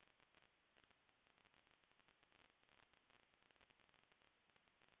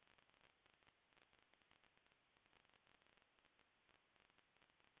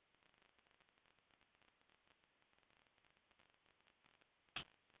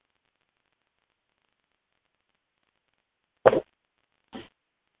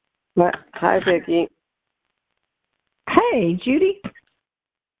 Hi, Vicki. Hey, Judy.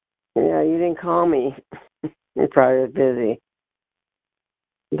 Yeah, you didn't call me. You probably was busy.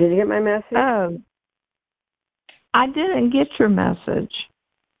 Did you get my message? Oh, I didn't get your message.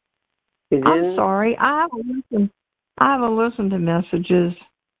 You didn't? I'm sorry. I haven't listened to messages,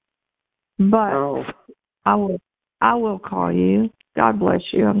 but Oh. I will call you. God bless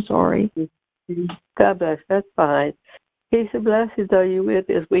you. I'm sorry. God bless. That's fine. Peace and blessings are you with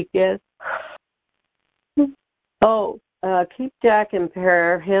this weekend? Oh, keep Jack in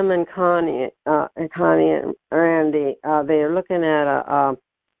prayer. Him and Connie and Randy. They're looking at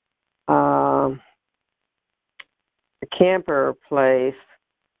a camper place.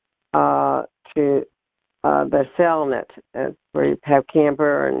 They're selling it where you have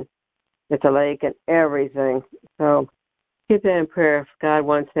camper and it's a lake and everything. So keep that in prayer if God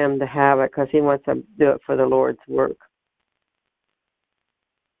wants them to have it because He wants to do it for the Lord's work.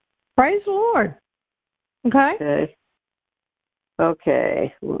 Praise the Lord. Okay.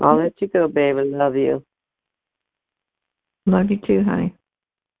 Okay. I'll let you go, baby. Love you. Love you too, honey.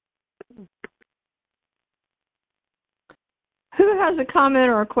 Who has a comment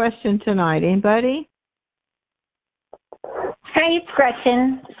or a question tonight? Anybody? Hey, it's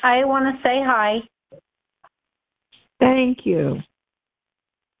Gretchen. I want to say hi. Thank you.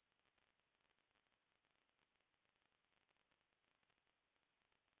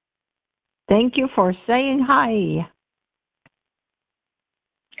 Thank you for saying hi.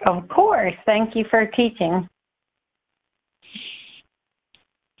 Of course. Thank you for teaching.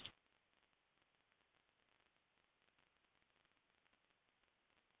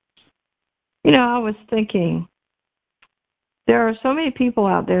 You know, I was thinking, there are so many people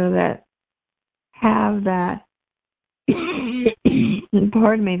out there that have that,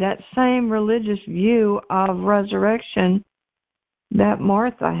 pardon me, that same religious view of resurrection that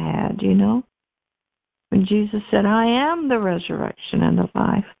Martha had, you know. When Jesus said, I am the resurrection and the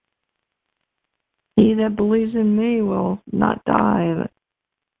life. He that believes in me will not die.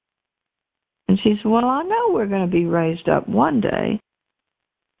 And she said, well, I know we're going to be raised up one day.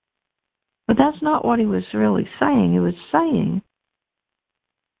 But that's not what he was really saying. He was saying,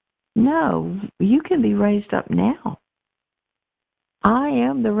 no, you can be raised up now. I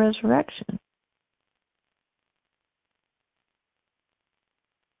am the resurrection.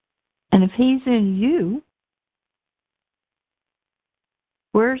 And if he's in you,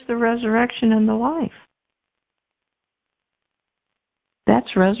 where's the resurrection and the life?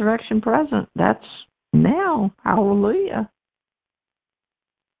 That's resurrection present. That's now. Hallelujah.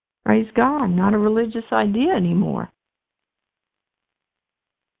 Praise God. Not a religious idea anymore.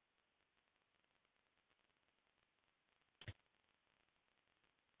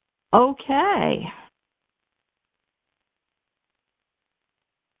 Okay.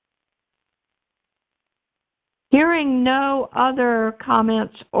 Hearing no other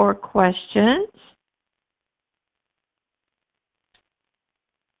comments or questions,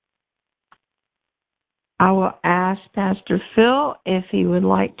 I will ask Pastor Phil if he would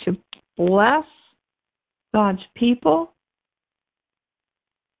like to bless God's people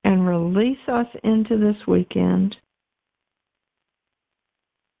and release us into this weekend.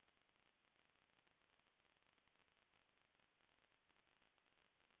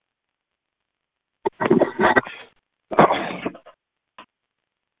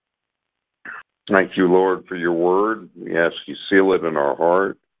 Thank you, Lord, for your word. We ask you seal it in our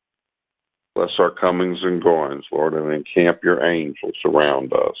heart. Bless our comings and goings, Lord, and encamp your angels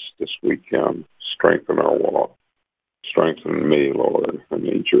around us this weekend. Strengthen our walk. Strengthen me, Lord. I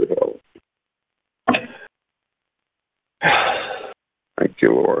need your help. Thank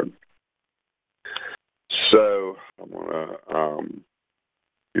you, Lord. So, I want to,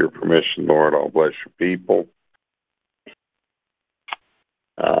 your permission, Lord, I'll bless your people.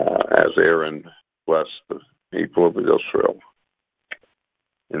 As Aaron blessed the people of Israel.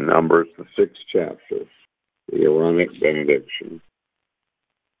 In Numbers, the 6th chapter, the Aaronic benediction.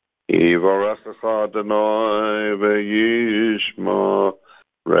 Yivarechecha Adonai v'yishma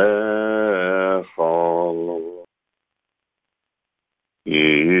recha.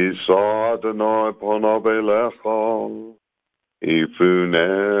 Yisa Adonai panav elecha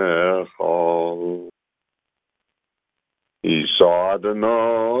ifunecha. Yisa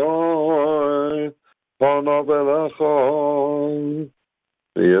Adonai panav elecha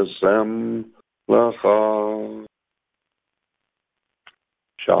v'yasem lecha.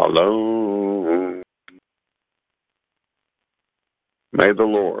 Shalom. May the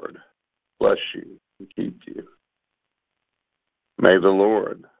Lord bless you and keep you. May the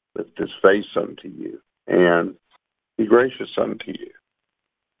Lord lift his face unto you and be gracious unto you.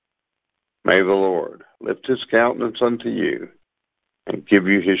 May the Lord lift his countenance unto you and give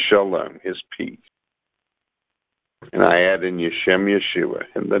you his shalom, his peace. And I add in Yeshem Yeshua,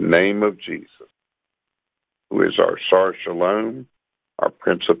 in the name of Jesus, who is our Sar Shalom, our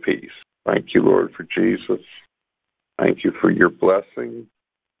Prince of Peace. Thank you, Lord, for Jesus. Thank you for your blessing.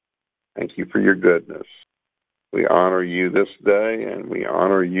 Thank you for your goodness. We honor you this day, and we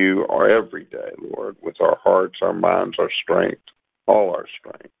honor you every day, Lord, with our hearts, our minds, our strength, all our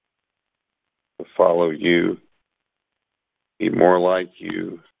strength, to follow you, be more like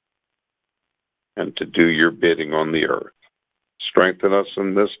you, and to do your bidding on the earth. Strengthen us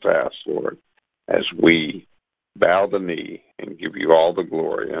in this task, Lord, as we bow the knee and give you all the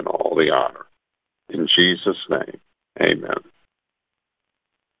glory and all the honor. In Jesus' name, amen.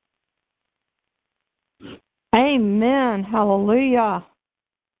 Amen. Hallelujah.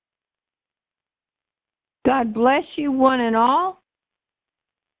 God bless you one and all.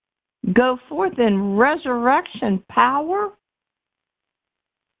 Go forth in resurrection power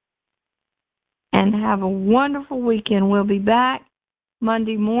and have a wonderful weekend. We'll be back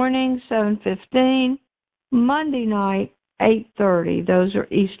Monday morning, 7:15, Monday night, 8:30. Those are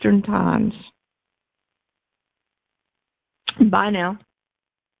Eastern times. Bye now.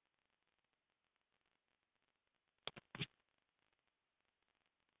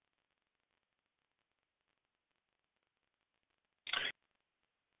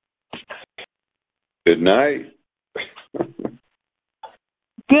 Good night.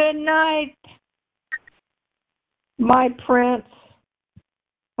 Good night, my prince,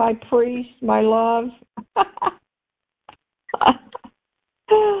 my priest, my love. Good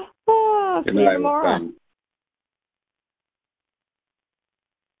See you night, tomorrow.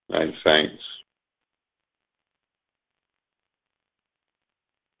 Nice, thanks.